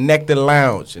socks. in the Nectar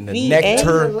Lounge. In the VA?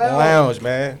 Nectar Lounge,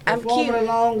 man. I'm Performing cute.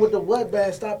 along with the what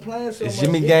band. Stop playing so It's much.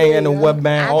 Jimmy Get Gang ready, and the y'all. What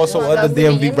Band. I Also just wanna other go see the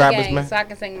DMV Yemi rappers, gang man. so I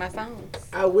can sing my songs.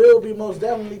 I will be most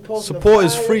definitely posting. Support a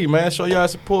is flyer. free, man. Show y'all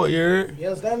support, you heard? You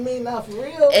understand me? Not for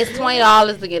real. It's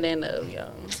 $20 to get in though, yo.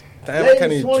 Damn, I can't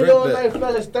Ladies, even $20 drink all that. night,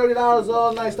 fellas, $30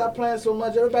 all night. Stop playing so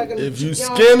much. Everybody can If you know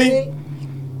what I skinny.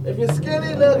 mean? If you're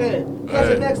skinny, look at it. Catch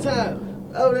it next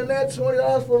time. Other than that,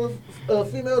 $20 for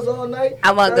females all night.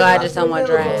 I want God, I just don't $30 want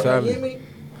for males drive. all night. You hear me?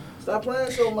 Stop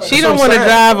playing so much. She That's don't what want to I'm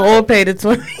drive or pay the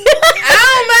 20. I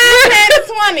don't mind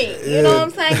paying the 20. You know what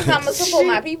I'm saying? Because I'm going to support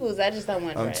my peoples. I just don't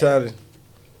want to I'm drive. telling you,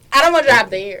 I don't want to drive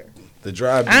there. the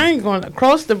drive. I ain't going to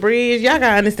cross the bridge. Y'all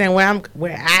gotta understand where I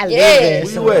live Yeah. at. Where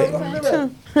So. you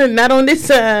at? Not on this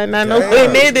side. Not nowhere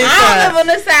Damn. near this I don't live side. on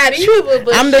this side either,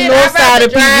 but I'm the shit, north I'd side rather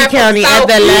of PG drive from County at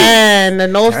the Southeast line. The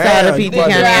north side of Damn, PG you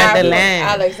County about to at the than line.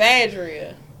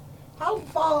 Alexandria. How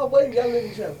far away y'all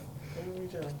live each other?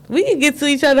 We can get to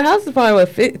each other's houses probably what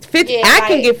 50. Yeah, I like,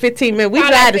 can get 15 minutes. We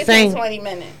probably drive the 15, same. 20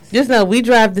 minutes. Just know we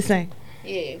drive the same.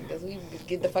 Yeah, because we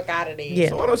get the fuck out of there. Yeah.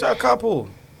 So why don't y'all carpool?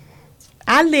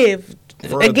 I live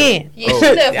Further. again. Yeah, she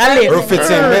live I live. Her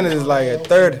 15 minutes is like a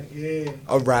 30. Yeah.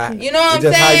 All right. You know what I'm It's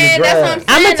just how you saying? That's what I'm drive. saying.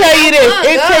 I'm gonna tell you this.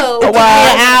 It took me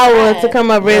an hour to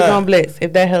come up Red Yeah. on Blitz.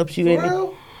 If that helps you For any.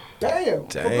 real? Damn.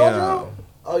 Damn.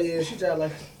 Oh yeah, she drive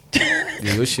like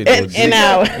Yeah, your shit An legit.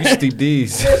 hour. You steep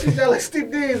these. yeah, she drive like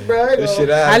Steve D's, bro. This shit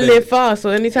out I there. live far, so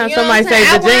anytime You know somebody what I'm say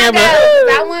saying? Virginia, I'm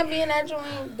like, I want to be in that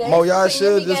joint. They Mo, y'all see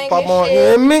should me just gang pop and on. You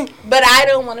shit, hear me? But I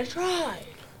don't want to drive.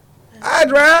 I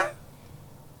drive.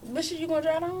 But shit, you gonna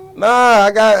drive on? Nah,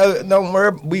 I got. Don't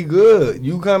worry. We good.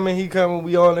 You coming? He coming?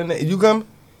 We all in there. You coming?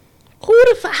 who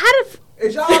the fuck? How the fuck?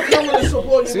 Is y'all coming to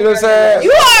support you? See what I'm saying?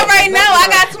 You already know I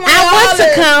got $20 I want to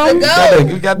come, go.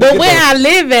 You got to but get where the- I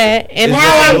live at and It's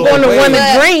how just a I'm going to little want to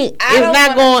way. drink I is don't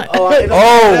not wanna- going.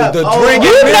 Oh, the drink.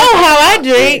 You know how I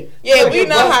drink. Yeah, we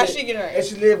know how she can And drink.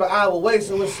 she live an hour away,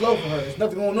 so it's slow for her. There's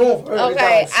nothing going on for her.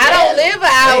 Okay, It's I don't live an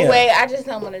hour Damn. away. I just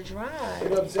don't want to You drive. know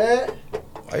what I'm saying?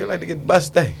 Why you like to get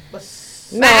busted?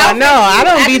 No, I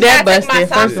don't be that busted.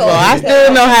 First of all, I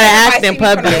still know how to act in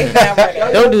public.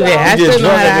 Don't do that. I You get still know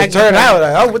how drunk to and act. just turn out.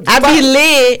 Like, oh, what the I be fuck?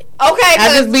 lit, Okay, I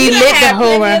just be lit the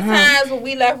whole way home. times when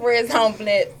we left Red's home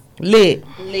blitz lit.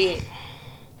 lit,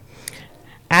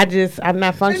 I'm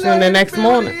not functioning the next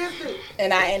morning.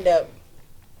 and I end up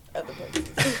other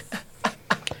places.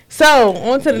 So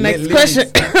on to the Lit next leads. question.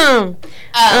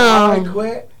 Alright,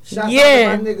 Quet. Shout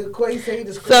yeah. out to my nigga Quet. He said he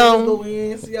just So- go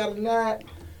in, see how tonight.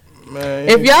 Man,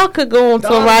 If y'all could go on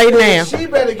tour Donnie right said now, she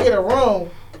better get a room,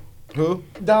 who?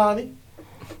 Donnie.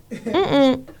 if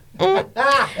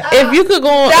you could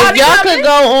go, if y'all could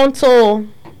go on tour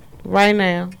right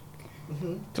now,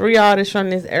 3 artists from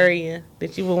this area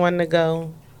that you would want to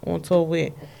go on tour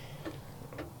with.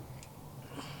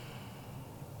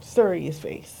 Serious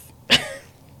face.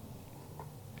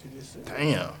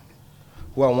 Damn.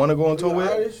 Who I want to go on tour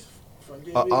with?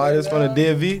 An artist from the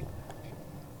DV.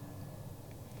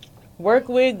 Work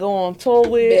with, go on tour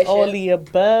with, Bishop. all the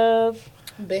above.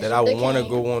 Bishop That I the want to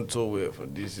King. go on tour with for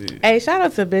DC. Hey, shout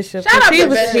out to Bishop. Shout 'cause out he to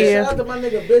was Bishop. here. Shout out to my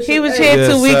nigga Bishop. He was Hey, here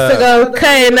Yes, 2 weeks sir. ago,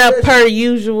 cutting up per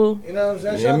usual. You know what I'm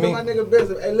saying? Yeah, Shout out to me. my nigga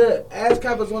Bishop. Hey, look, ass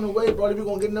cappers on the way, bro. If we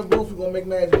gonna get in the booth, we gonna make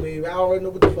magic, baby. I already know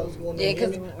what the fuck's going on. Yeah,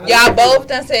 because You hear me? y'all both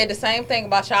done said the same thing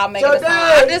about y'all making So the song.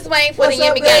 Dad, I'm just waiting for what's the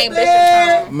up, Yemi game baby?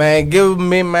 Bishop song. Man, give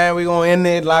me, man. We gonna end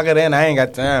it, lock it in. I ain't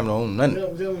got time on nothing. You know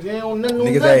what I'm saying? Nothing on Niggas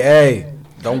nothing. say, hey,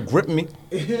 don't grip me.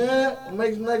 Yeah,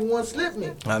 makes like one slip me.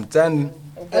 I'm telling you,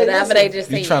 Whatever they just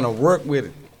you say. trying to work with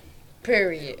it.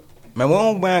 Period. Man, we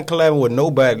don't mind collabing with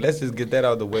nobody. Let's just get that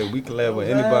out the way. We collab with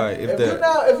anybody. If the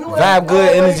vibe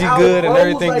good, energy good, and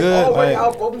everything good, like,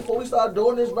 out, bro, before we start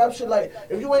doing this rap shit, like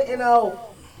if you ain't in our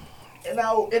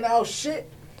shit,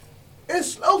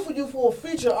 it's slow for you for a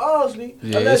feature, honestly.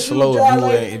 yeah, unless it's slow. try, If you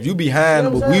like, ain't, if you behind you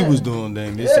know what what I'm we saying? was doing,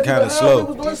 then yeah, it's if you kind of behind, slow.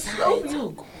 we was doing slow for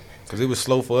you. Cause it was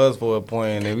slow for us for a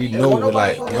point, and we Yeah, know when we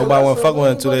like fuck nobody with want to fuck with us,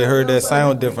 it until they heard that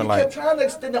sound different. We kept Like trying to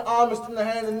extend the arm, extend the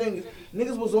hand of niggas.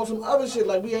 Niggas was on some other shit,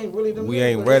 like we ain't really them we niggas,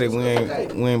 ain't but ready. it's We okay.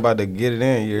 ain't about to get it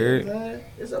in. You heard? Man,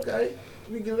 it's okay.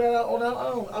 We get that out on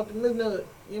our own, out the midnight.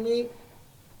 You know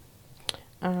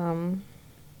what I mean?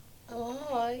 Oh,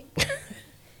 hi.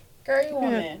 Girl, you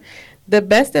woman. The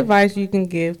best advice you can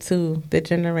give to the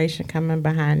generation coming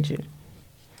behind you.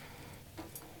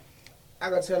 I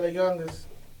gotta tell the youngest,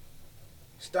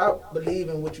 stop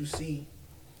believing what you see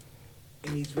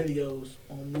in these videos,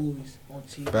 on movies, on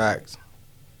TV. Facts.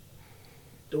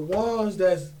 The ones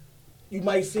that's you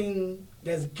might seen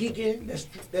that's geeking,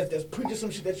 that's preaching some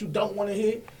shit that you don't want to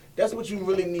hear. That's what you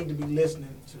really need to be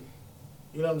listening to.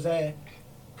 You know what I'm saying?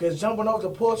 Cause jumping off the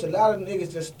porch, a lot of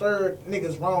niggas just stirred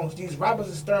niggas wrong. These rappers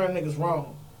are stirring niggas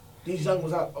wrong. These young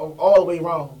ones are all the way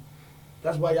wrong.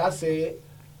 That's why y'all said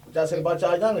what y'all said about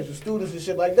y'all youngers, your students and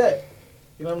shit like that.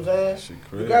 You know what I'm saying? Shit You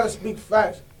crazy. gotta speak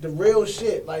facts, the real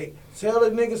shit. Like tell the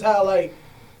niggas how like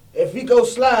if he go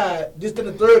slide, this then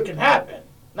the third can happen.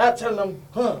 Not telling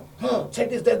them, check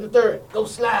this, that, and the third, go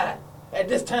slide at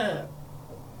this time.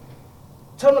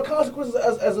 Tell them the consequences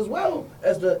as well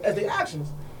as the actions.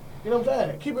 You know what I'm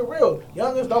saying? Keep it real.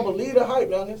 Youngins don't believe the hype,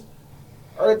 youngins.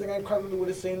 Everything ain't perfectly what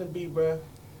it seemed to be, bruh.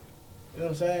 You know what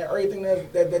I'm saying? Everything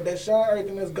that shine,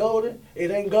 everything that's golden,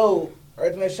 it ain't gold.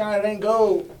 Everything that shine, it ain't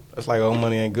gold. That's like old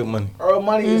money ain't good money. Earl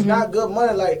money is not good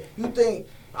money. Like, you think,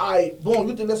 all right, boom,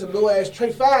 you think that's a little ass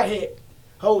Trey 5 hit.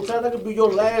 Whole time that could be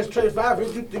your last Trey 5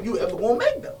 hit you think you ever gonna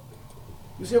make though.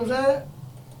 You see what I'm saying?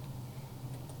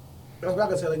 That's what I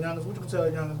can tell the youngest. What you can tell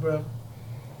the youngest, bro?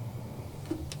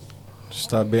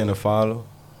 Stop being a follower.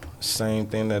 Same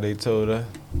thing that they told us.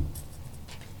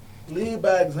 Lead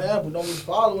by example. Don't be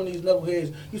following these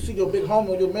knuckleheads. You see your big homie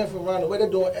or your man from around the way, they're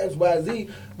doing X, Y, Z,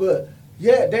 but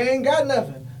yeah, they ain't got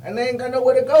nothing. And they ain't got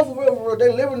nowhere to go for real.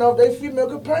 They living off their female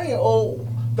companion or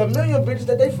the million bitches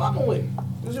that they fucking with.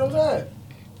 You see what I'm saying?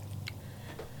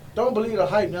 Don't believe the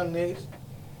hype, young niggas.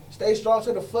 Stay strong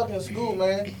to the fucking school,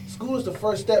 man. School is the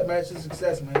first step, man, to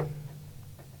success, man.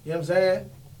 You know what I'm saying?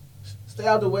 Stay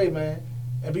out the way, man,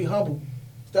 and be humble.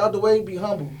 Stay out the way, be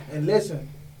humble, and listen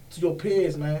to your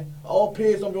peers, man. All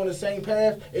peers don't be on the same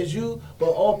path as you, but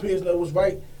all peers know what's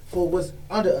right for what's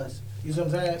under us. You see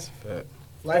what I'm saying?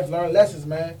 Life learned lessons,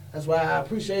 man. That's why I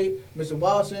appreciate Mr.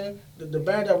 Watson, the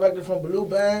band director from Blue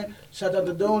Band. Shout out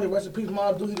to Dooney, rest in peace,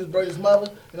 Mom. He just buried his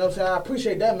mother. You know what I'm saying? I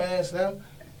appreciate that, man, Slim.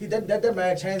 That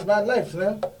man changed my life,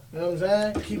 Slim. You know what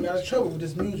I'm saying? Keep me out of trouble with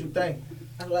this music thing.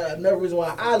 That's why another reason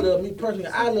why I love me personally.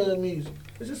 I love music.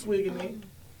 It's just swigging me.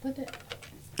 What the?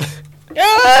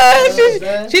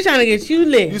 She's trying to get you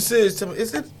lit. You said,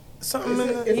 is it something in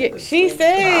there? Yeah, she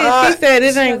said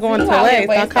it ain't going to waste.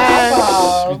 Okay.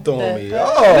 She throwing me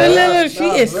off. She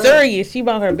is serious. She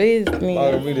about her business.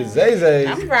 Talking me to Zay.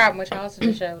 I'm riding with y'all to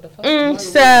the show. The fuck.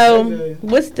 So,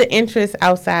 what's the interest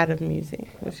outside of music?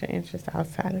 What's your interest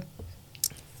outside of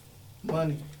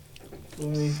money? For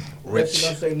me. Rich. Unless you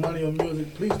don't say money or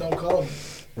music, please don't call me.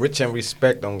 Rich and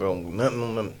respect don't go nothing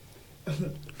on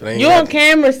nothing. You on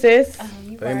camera, sis. It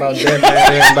ain't about that,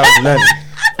 man. It ain't about nothing.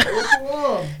 What you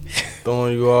want?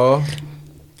 Throwing you off.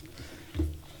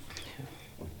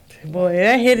 Boy,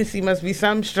 that Hennessy must be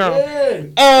something strong. Yeah.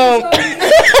 Oh,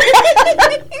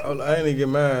 I ain't even get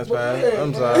mine, man.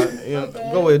 I'm sorry. You know,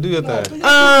 go ahead, do your thing.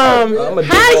 How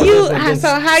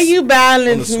you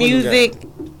balance swing music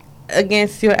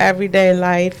against your everyday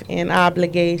life and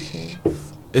obligations?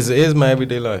 It is my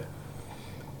everyday life.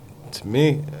 To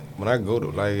me, when I go to,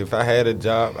 like, if I had a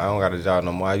job, I don't got a job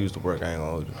no more. I used to work, I ain't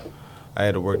gonna hold you. I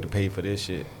had to work to pay for this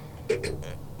shit.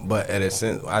 But in a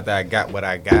sense, after I got what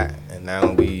I got, and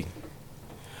now I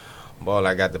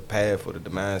got the path for the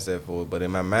mindset for it. But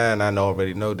in my mind, I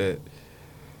already know that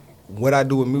what I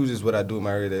do with music is what I do in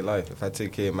my everyday life. If I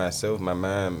take care of myself, my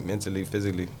mind, mentally,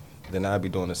 physically, then I'll be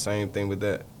doing the same thing with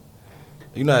that.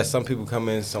 You know how some people come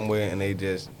in somewhere and they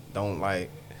just don't like,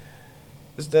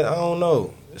 it's that, I don't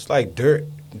know. It's like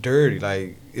dirty.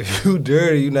 Like, if you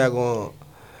dirty, you're not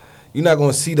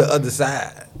gonna see the other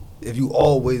side. If you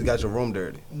always got your room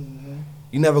dirty,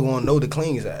 you never gonna know the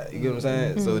clean side. You get what I'm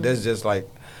saying? So that's just like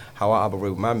how I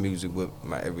operate with my music, with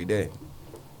my everyday.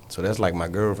 So that's like my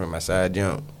girlfriend, my side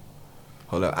jump.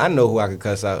 Hold up, I know who I could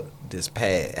cuss out. This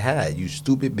pad, hi, you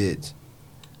stupid bitch,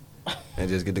 and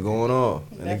just get to going on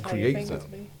and then create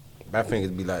something. My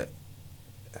fingers be like,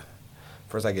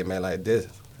 first I get mad like this.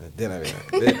 Then I be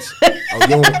like, bitch, oh,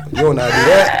 you don't know how to do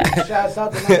that. Shouts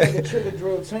out to my trigger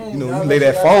drill team. You know, you lay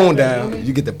that phone down,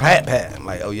 you get the pat. I'm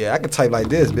like, oh yeah, I can type like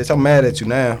this, bitch. I'm mad at you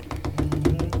now.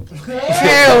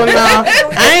 Hell no.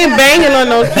 I ain't banging on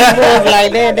those keyboards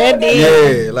like that. That deep.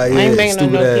 Yeah, like, I ain't banging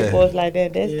on those ass. keyboards like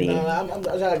that. That's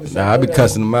deep. I be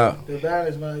cussing them out. The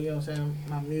balance, my, you know what I'm saying,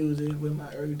 my music with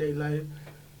my everyday life.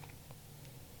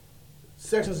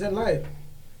 Sections in life.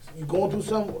 You going through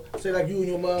something, say like you and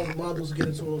your mom was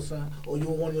getting into it or something, or you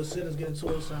and one of your siblings get into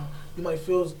it or something, you might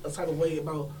feel a type of way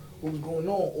about what was going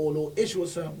on, or a little issue or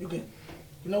something. You can,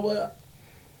 you know what?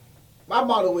 My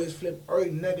motto is flip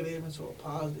every negative into a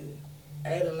positive.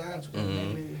 Add a line to the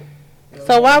negative. You know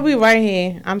So while we right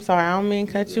here, I'm sorry, I don't mean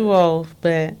to cut you off,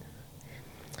 but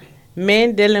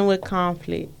men dealing with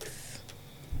conflicts.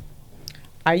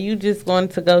 Are you just going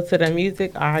to go to the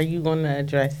music, or are you going to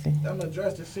address it? I'm going to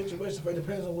address the situation, but it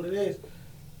depends on what it is.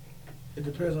 It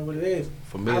depends on what it is.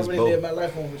 For me, I it's really both. live my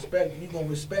life on respect. You're going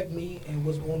to respect me and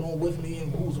what's going on with me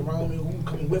and who's around me, who's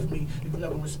coming with me. If you're not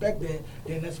going to respect that,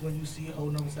 then that's when you see a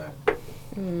whole nother side.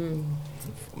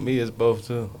 For me, it's both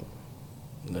too.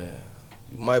 Yeah.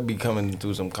 You might be coming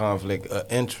through some conflict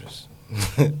of interest.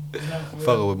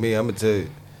 Fucking with me, I'm going to tell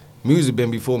you. Music been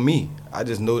before me. I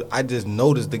just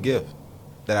noticed the gift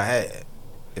that I had.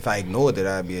 If I ignored it,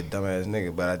 I'd be a dumbass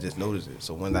nigga, but I just noticed it.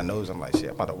 So when I noticed, I'm like, shit,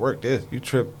 I'm about to work this. You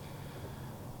trip.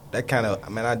 That kind of, I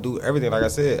mean, I do everything. Like I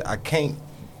said, I can't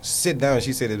sit down.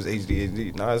 She said it was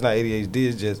ADHD. No, it's not ADHD.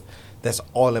 It's just, that's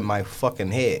all in my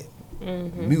fucking head.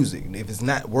 Music. If it's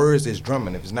not words, it's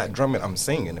drumming. If it's not drumming, I'm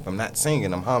singing. If I'm not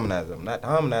singing, I'm harmonizing. If I'm not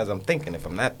harmonizing, I'm thinking. If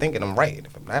I'm not thinking, I'm writing.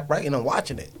 If I'm not writing, I'm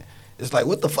watching it. It's like,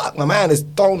 what the fuck? My mind is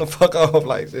thrown the fuck off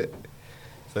like shit.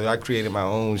 So I created my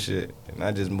own shit, and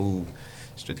I just move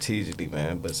strategically,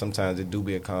 man. But sometimes it do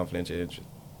be a conflict of interest.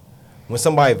 When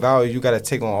somebody values, you got to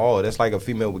take on all. That's like a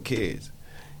female with kids.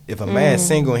 If a man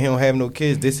single and he don't have no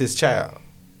kids, this is his child.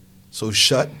 So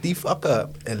shut the fuck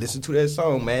up and listen to that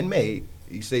song, Man Made.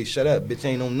 You say, shut up, bitch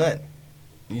ain't on nothing.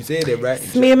 You said that, right?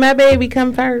 It's me and my baby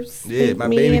come first. Yeah, my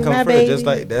Me baby and come my first, baby. just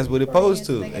like that's what it supposed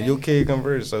to. And your kid come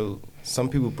first. So some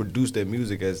people produce their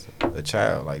music as a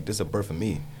child. Like, this a birth of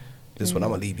me. This what I'm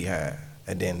going to leave behind.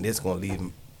 And then this going to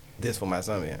leave this for my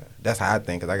son behind. That's how I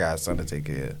think, because I got a son to take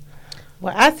care of.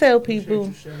 Well, I tell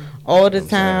people all the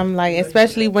time, like,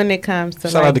 especially when it comes to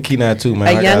Shout out to Keenan too,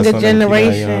 man. a younger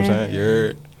generation. You know what I'm saying? You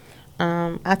heard?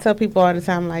 I tell people all the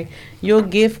time, like, your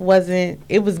gift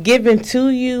it was given to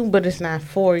you, but it's not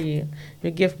for you.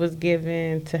 Your gift was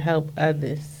given to help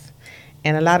others.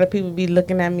 And a lot of people be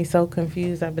looking at me so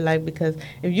confused. I be like, because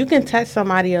if you can touch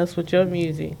somebody else with your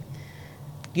music,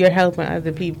 you're helping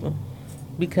other people.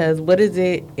 Because what is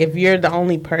it if you're the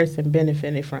only person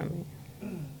benefiting from it?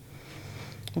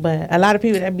 But a lot of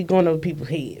people that be going over people's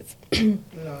heads.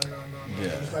 No. Yeah.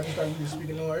 It's like we were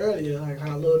speaking on earlier, like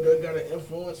how Lil Durk got an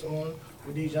influence on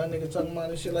with these young niggas talking about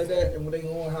and shit like that, and when they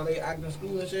going, how they act in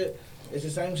school and shit. It's the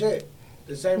same shit,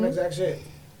 the same exact shit.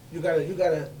 You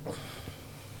gotta.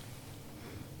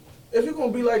 If you're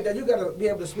gonna be like that, you gotta be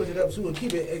able to switch it up too and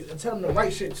keep it and tell them the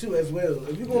right shit too as well.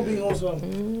 If you're gonna be on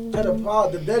some tell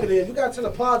the negative, you gotta tell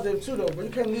the positive too though, but you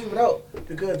can't leave it out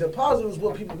because the positive is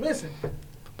what people missing.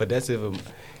 But that's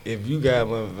if you got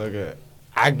motherfucker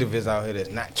activists out here that's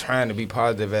not trying to be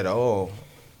positive at all,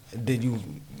 then you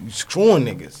screwing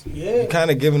niggas. Yeah. You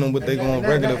kind of giving them what they going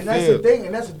regular feel. That's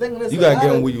the thing. You gotta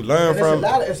get them where you learn from.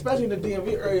 Especially in the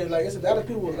DMV area, like it's a lot of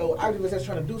people, activists that's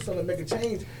trying to do something, make a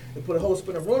change, and put a whole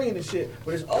spin of running in and shit.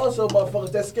 But it's also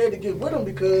motherfuckers that's scared to get with them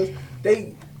because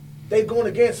they going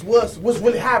against what's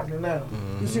really happening now.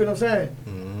 You see what I'm saying?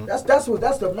 That's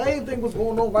the main thing what's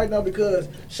going on right now because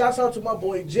shouts out to my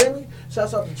boy Yemi,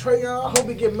 shouts out to Trayon, hope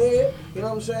he get mad, you know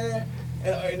what I'm saying?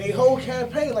 And they whole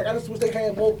campaign, like I just wish they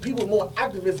had more people, more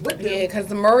activists with them. Yeah, because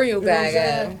the Mario guy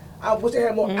got. I wish they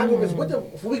had more activists with them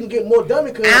so we can get more done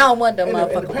because I don't want them in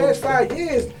the past 5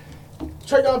 years,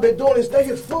 Trayon been doing his thing,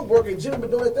 his footwork, and Jimmy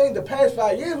been doing his thing. The past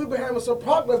 5 years, we've been having some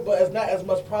progress, but it's not as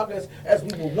much progress as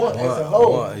we would want as a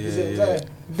whole. You see what I'm saying?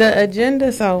 The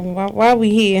agenda, so while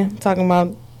we here talking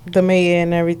about the mayor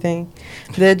and everything,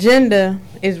 the agenda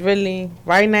is really,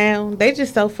 right now, they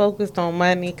just so focused on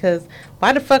money because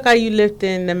why the fuck are you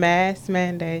lifting the mask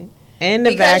mandate and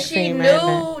the vaccine mandate?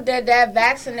 Because she knew that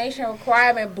vaccination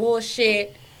requirement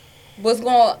bullshit was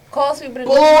going to cost people to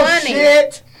lose money.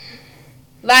 Bullshit!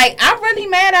 Like, I'm really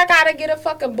mad I got to get a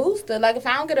fucking booster. Like, if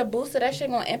I don't get a booster, that shit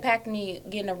going to impact me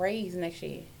getting a raise next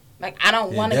year. Like, I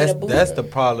don't want to get a booster. That's the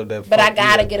problem. But I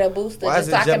got to get a booster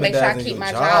just so I can make sure I keep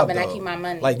my job and I keep my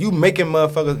money. Like, you making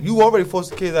motherfuckers, you already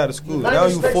forced the kids out of school. Now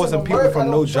you forcing people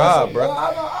from no job, bro.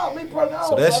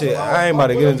 So that shit, I ain't about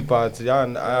to get into politics. Y'all,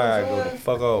 alright, go the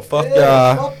fuck off. Fuck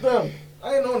y'all. Fuck them.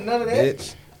 I ain't know none of that.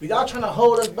 Bitch. Y'all trying to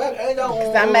hold us back. Ain't y'all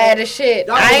Cause I'm mad as shit.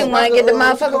 I ain't want to get the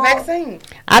motherfucking vaccine.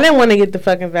 I didn't want to get the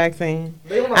fucking vaccine.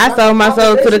 I sold my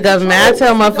soul to the government. I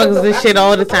tell motherfuckers this shit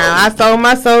all the time. I sold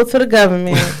my soul to the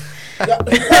government. Because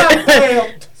that's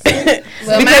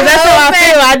how I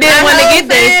feel. I didn't want to get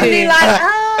that shit. Like,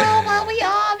 oh, well, we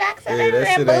all vaccinated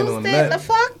and boosted. The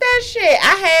fuck that shit.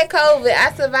 I had COVID.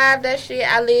 I survived that shit.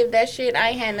 I lived that shit. I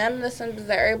ain't had none of the symptoms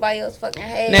that everybody else fucking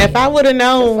had. Now, if I would have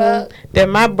known that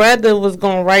my brother was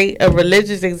going to write a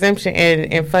religious exemption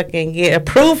and fucking get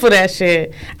approved for that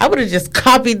shit, I would have just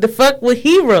copied the fuck what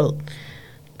he wrote.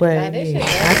 But yeah,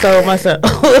 I told myself.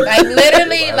 Like,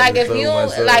 literally, like, if you don't,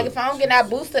 like, if I don't get that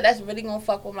booster, that's really going to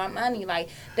fuck with my money. Like,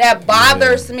 that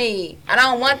bothers me. I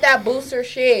don't want that booster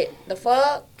shit. The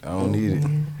fuck? I don't need it.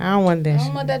 I don't want that shit. I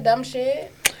don't want that dumb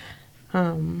shit.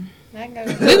 We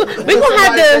gonna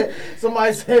have to.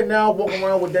 Somebody said now I'm walking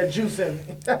around with that juice in me.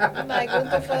 I'm like, what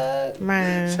the fuck?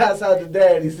 Man. Shouts out to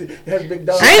Daddy. That's big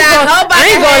dog. I ain't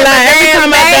gonna lie. Every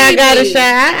time I got a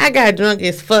shot, I got drunk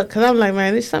as fuck. Cause I'm like,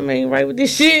 man, there's something ain't right with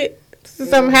this shit. If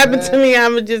something happened to me,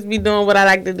 I'ma just be doing what I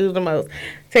like to do the most.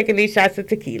 Taking these shots of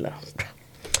tequila.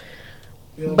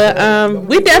 But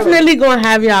we definitely gonna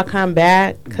have y'all come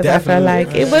back because I felt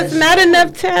like it was not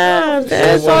enough time.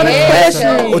 That's all the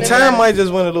question. Well, time might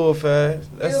just went a little fast.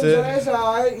 That's it. That's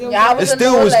all right. It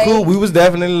still was cool. We was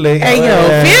definitely late. Hey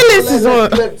yo, Fearless is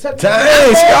on.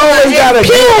 Time. She always gotta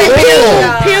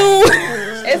Pew.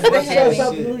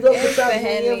 It's the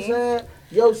Henny.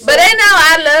 But they know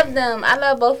I love them. I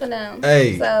love both of them.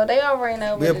 Hey, so they already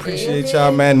know. We appreciate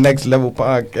y'all, man. Next Level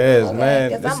Podcast,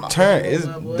 man. This turn is the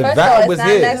vibe was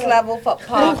here. Next Level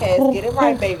Podcast. Get it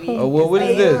right, baby. Oh, well, what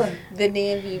is this? The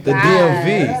DMV. The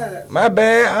DMV. My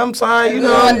bad. I'm sorry. You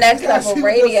know. Next Level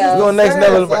Radio. Going Next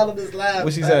Level.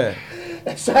 What she saying?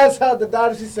 Shouts out to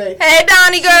Donnie. She say, Hey,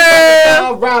 Donnie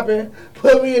girl. I'm rapping.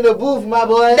 Put me in the booth, my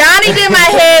boy. Donnie did my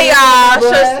hair, y'all.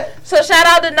 Boy. So shout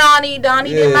out to Donnie.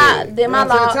 Donnie did my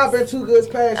Top locks. in Two Goods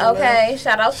Passion. Okay,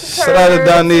 shout out to her. Shout out to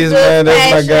Donnie's, man.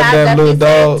 That's my goddamn little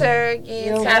dog.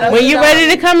 When you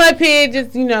ready to come up here,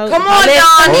 just, Come on,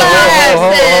 Donnie.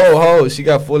 Ho. She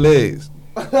got 4 legs.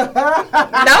 Don't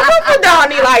come for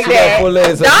Donnie like She got that. 4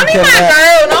 legs. So Donnie my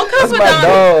girl. Don't come That's for my Donnie.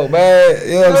 dog, man.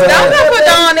 You know what I'm saying? Don't come for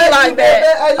Donnie like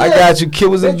that. I got you,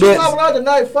 killers and You bits. talking about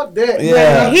tonight? Fuck that.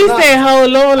 Yeah. He said,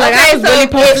 hold on, like I was really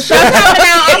supposed to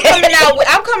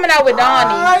I'm coming out with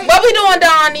Donnie. What we doing,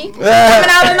 Donnie?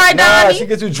 Coming out tonight, Donnie? She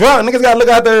get you drunk. Niggas gotta look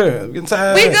out there. Getting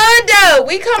tired. We good though.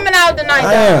 We coming out tonight,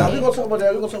 Donnie. We gonna talk about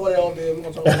that. We gonna talk about that all day. We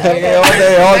gonna talk about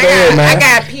Yeah, all day, man. I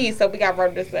got peace, so we got to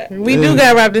wrap this up. We do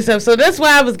gotta wrap this up. So that's what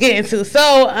I was getting to.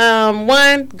 So,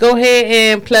 one, go ahead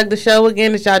and plug the show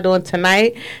again that y'all doing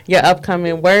tonight, your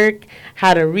upcoming work,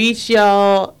 how to reach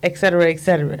y'all, etc.,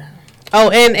 etc. Oh,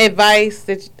 and advice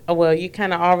that you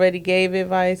kind of already gave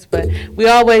advice, but we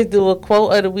always do a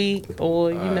quote of the week,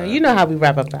 or you know how we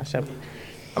wrap up our show.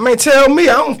 I mean, tell me.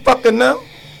 I don't fucking know.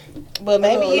 But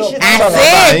maybe you should. I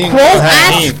said quote.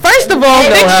 First of all,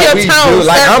 fix your tone.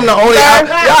 Like, I'm the only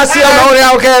y'all see I'm the only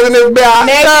outcast in this bitch.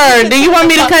 Sir, do you want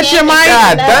me to cut your mic?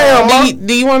 God damn,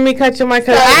 do you want me to cut your mic?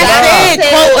 Cause I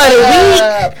said quote of the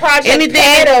week.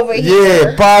 Project over here.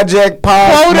 Yeah, project,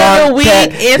 quote of the week,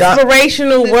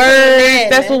 inspirational words.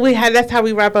 That's what we had. That's how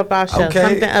we wrap up our show. Okay.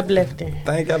 Something uplifting.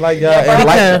 Thank you, like y'all.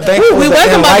 We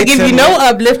wasn't about to give you no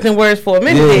uplifting words for a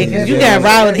minute because you got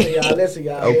rowdy. Listen,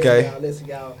 y'all. Okay. Listen,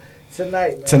 y'all.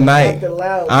 Tonight. Tonight.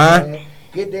 Loud, man.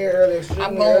 Get there early.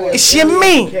 I'm going. It's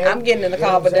Yemi. I'm getting in the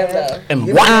car with them though.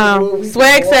 And what?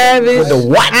 Swag Savage. With the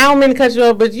what? I don't mean to cut you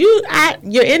off, but your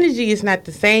energy is not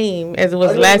the same as it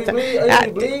was last time.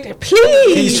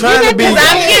 Please. He's trying to be.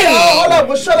 Hold up,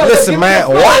 but shut up. Listen, man.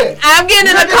 What? I'm getting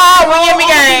in the car with Yemi I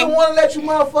Gang. want to let you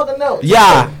motherfucker know.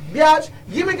 Yeah. Biatch,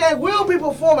 Yemi Gang will be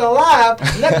performing live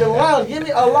next to Lounge.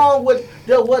 Yemi along with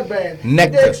the what band?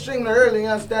 Nectar. They're extremely early, you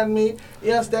understand me?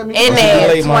 You understand me? In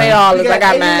there, $20. I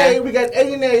got mine. We got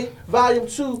A&A Volume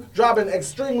 2 dropping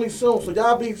extremely soon. So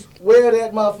y'all be aware of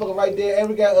that motherfucker right there. And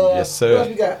we got Yes, sir. What else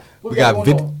we got? We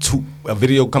got a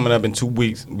video coming up in 2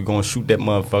 weeks. We're gonna shoot that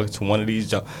motherfucker to one of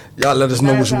these. Y'all let us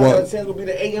know what you want. It's gonna be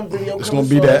the AM video. It's gonna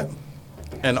be that.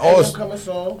 And also, coming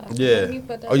soon. yeah.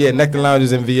 Oh yeah, Nectar Lounge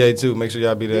is in VA too. Make sure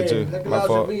y'all be there too. Nectar My Lounge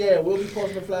fault. in VA. We'll be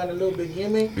posting the fly in a little bit.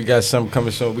 Yemi. We got something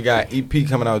coming soon. We got EP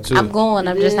coming out too. I'm going.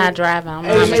 I'm just not driving. I'm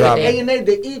dropping. A&A,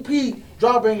 the EP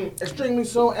dropping extremely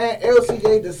soon, and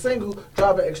LCA, the single,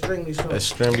 dropping extremely soon.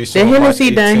 Extremely The soon.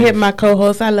 Hennessy done hit my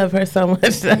co-host. I love her so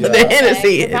much. The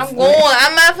Hennessy is. I'm going.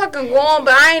 I'm not fucking going,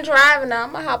 but I ain't driving now.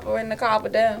 I'm gonna hop in the car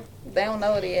with them. They don't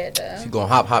know it yet though. She gonna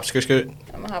hop, skirt.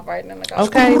 I'm gonna hop right in the car.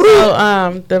 Okay,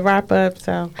 so the wrap up.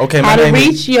 So Okay, how to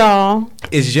reach y'all?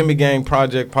 It's Yemi Gang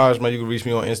Project Pajma. You can reach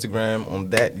me on Instagram on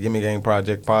that Yemi Gang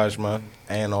Project Pajma,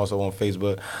 and also on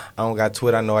Facebook. I don't got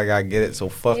Twitter. I know I gotta get it. So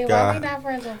fuck Yeah, y'all. why we not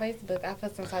friends on Facebook? I feel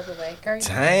some type of way. Curvy.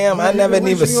 Damn, I never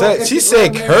even said. She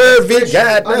said curvy.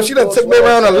 Goddamn, she done took me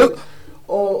around a loop.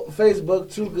 On Facebook,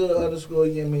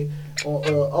 @2good_Yemi.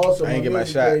 Also, I ain't get my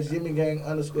music shot. page, Yemi Gang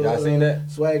 _ Y'all seen that?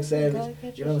 Swag Savage.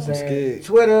 You know what I'm saying? scared.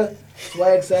 Twitter,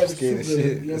 Swag Savage. scared Too as Good.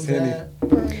 shit. You know It's what I'm Henny.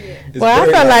 saying? Well,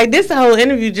 I felt like this whole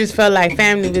interview just felt like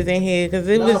family was in here because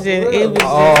it was just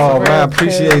Oh man, I real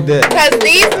appreciate cool. that. Cause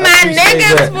these my appreciate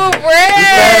niggas that. for We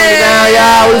family now,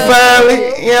 y'all. We real. family.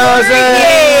 You know what I'm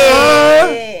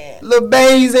saying? Little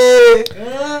baby.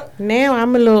 Now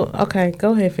I'm a little okay.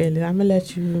 Go ahead, Philly. I'm gonna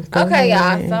let you. Go Okay, y'all.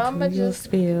 ahead So and I'm gonna do your just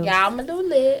spiel. y'all. I'ma do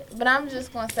lit, but I'm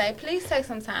just gonna say, please take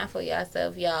some time for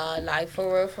yourself, y'all. Like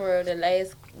for real. The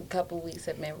last couple weeks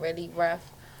have been really rough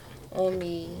on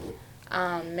me,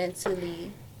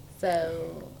 mentally.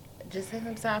 So just take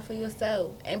some time for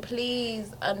yourself, and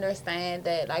please understand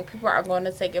that like people are going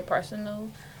to take it personal,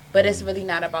 but it's really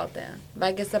not about them.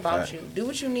 Like it's about you. Do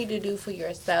what you need to do for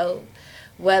yourself.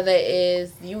 Whether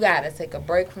it's you gotta take a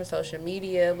break from social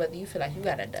media, whether you feel like you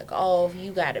gotta duck off,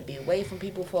 you gotta be away from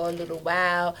people for a little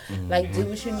while. Like do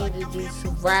what you need to do to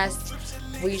rest,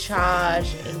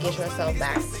 recharge, and get yourself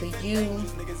back to you.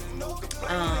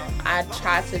 I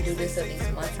try to do this at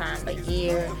least one time a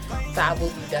year, so I will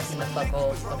be dusting the fuck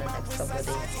off for the next couple of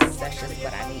days. That's just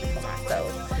what I need for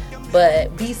myself.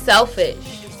 But be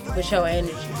selfish with your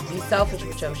energy. Be selfish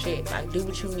with your shit. Like, do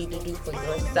what you need to do for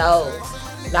yourself.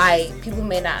 Like, people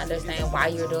may not understand why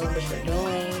you're doing what you're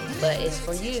doing, but it's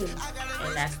for you.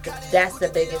 And that's the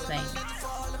biggest thing. You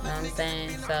know what I'm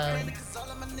saying? So,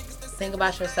 think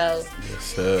about yourself. Yes,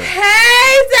 sir.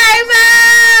 Hey, Damo!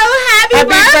 Happy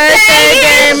birthday,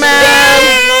 Damo!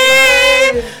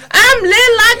 I'm lit.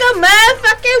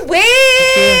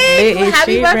 wig. Lit as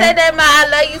Happy shit, birthday, right? Dad, I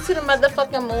love you to the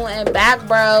motherfucking moon and back,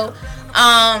 bro.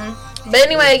 But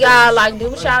anyway, y'all, like, do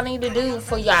what y'all need to do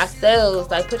for yourselves.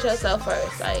 Like, put yourself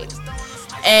first. Like,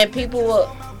 and people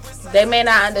will, they may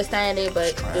not understand it,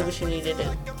 but do what you need to do.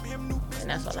 And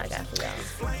that's all I got for y'all.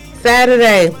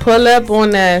 Saturday, pull up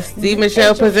on us. Steve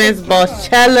Michelle presents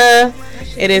Boschella.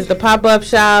 It is the pop-up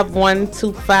shop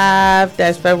 125.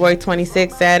 That's February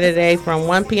 26th, Saturday, from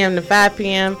 1 p.m. to 5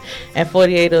 p.m. at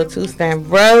 4802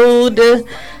 Stamp Road.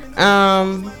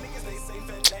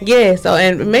 Yeah, so,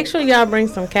 and make sure y'all bring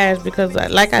some cash because,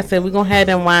 like I said, we're going to have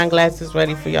them wine glasses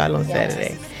ready for y'all on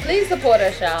Saturday. Please support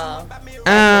us, y'all.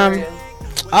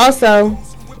 Also,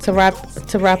 to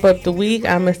wrap up the week,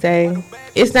 I'm going to say,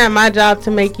 it's not my job to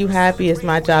make you happy. It's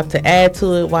my job to add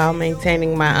to it while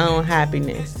maintaining my own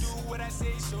happiness.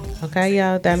 Okay,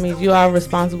 y'all? That means you are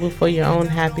responsible for your own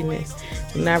happiness.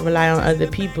 Do not rely on other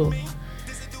people.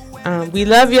 We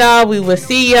love y'all. We will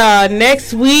see y'all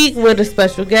next week with a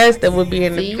special guest that will be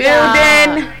in the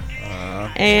building.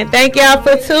 And thank y'all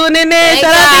for tuning in. Shout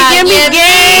out to Yemi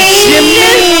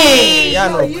Gang.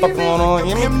 Y'all know what the fuck going on.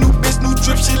 Yemi. New bitch, new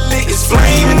drip, shit lit, it's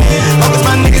flaming. Long as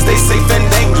my niggas stay safe and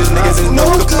dangerous, niggas is no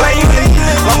complaining.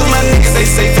 Long as my niggas stay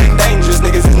safe and dangerous,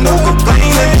 niggas is no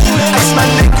complaining. Ice my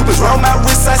neck, you was round my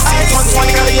wrist, I see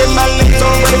 120, gotta get my lips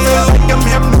on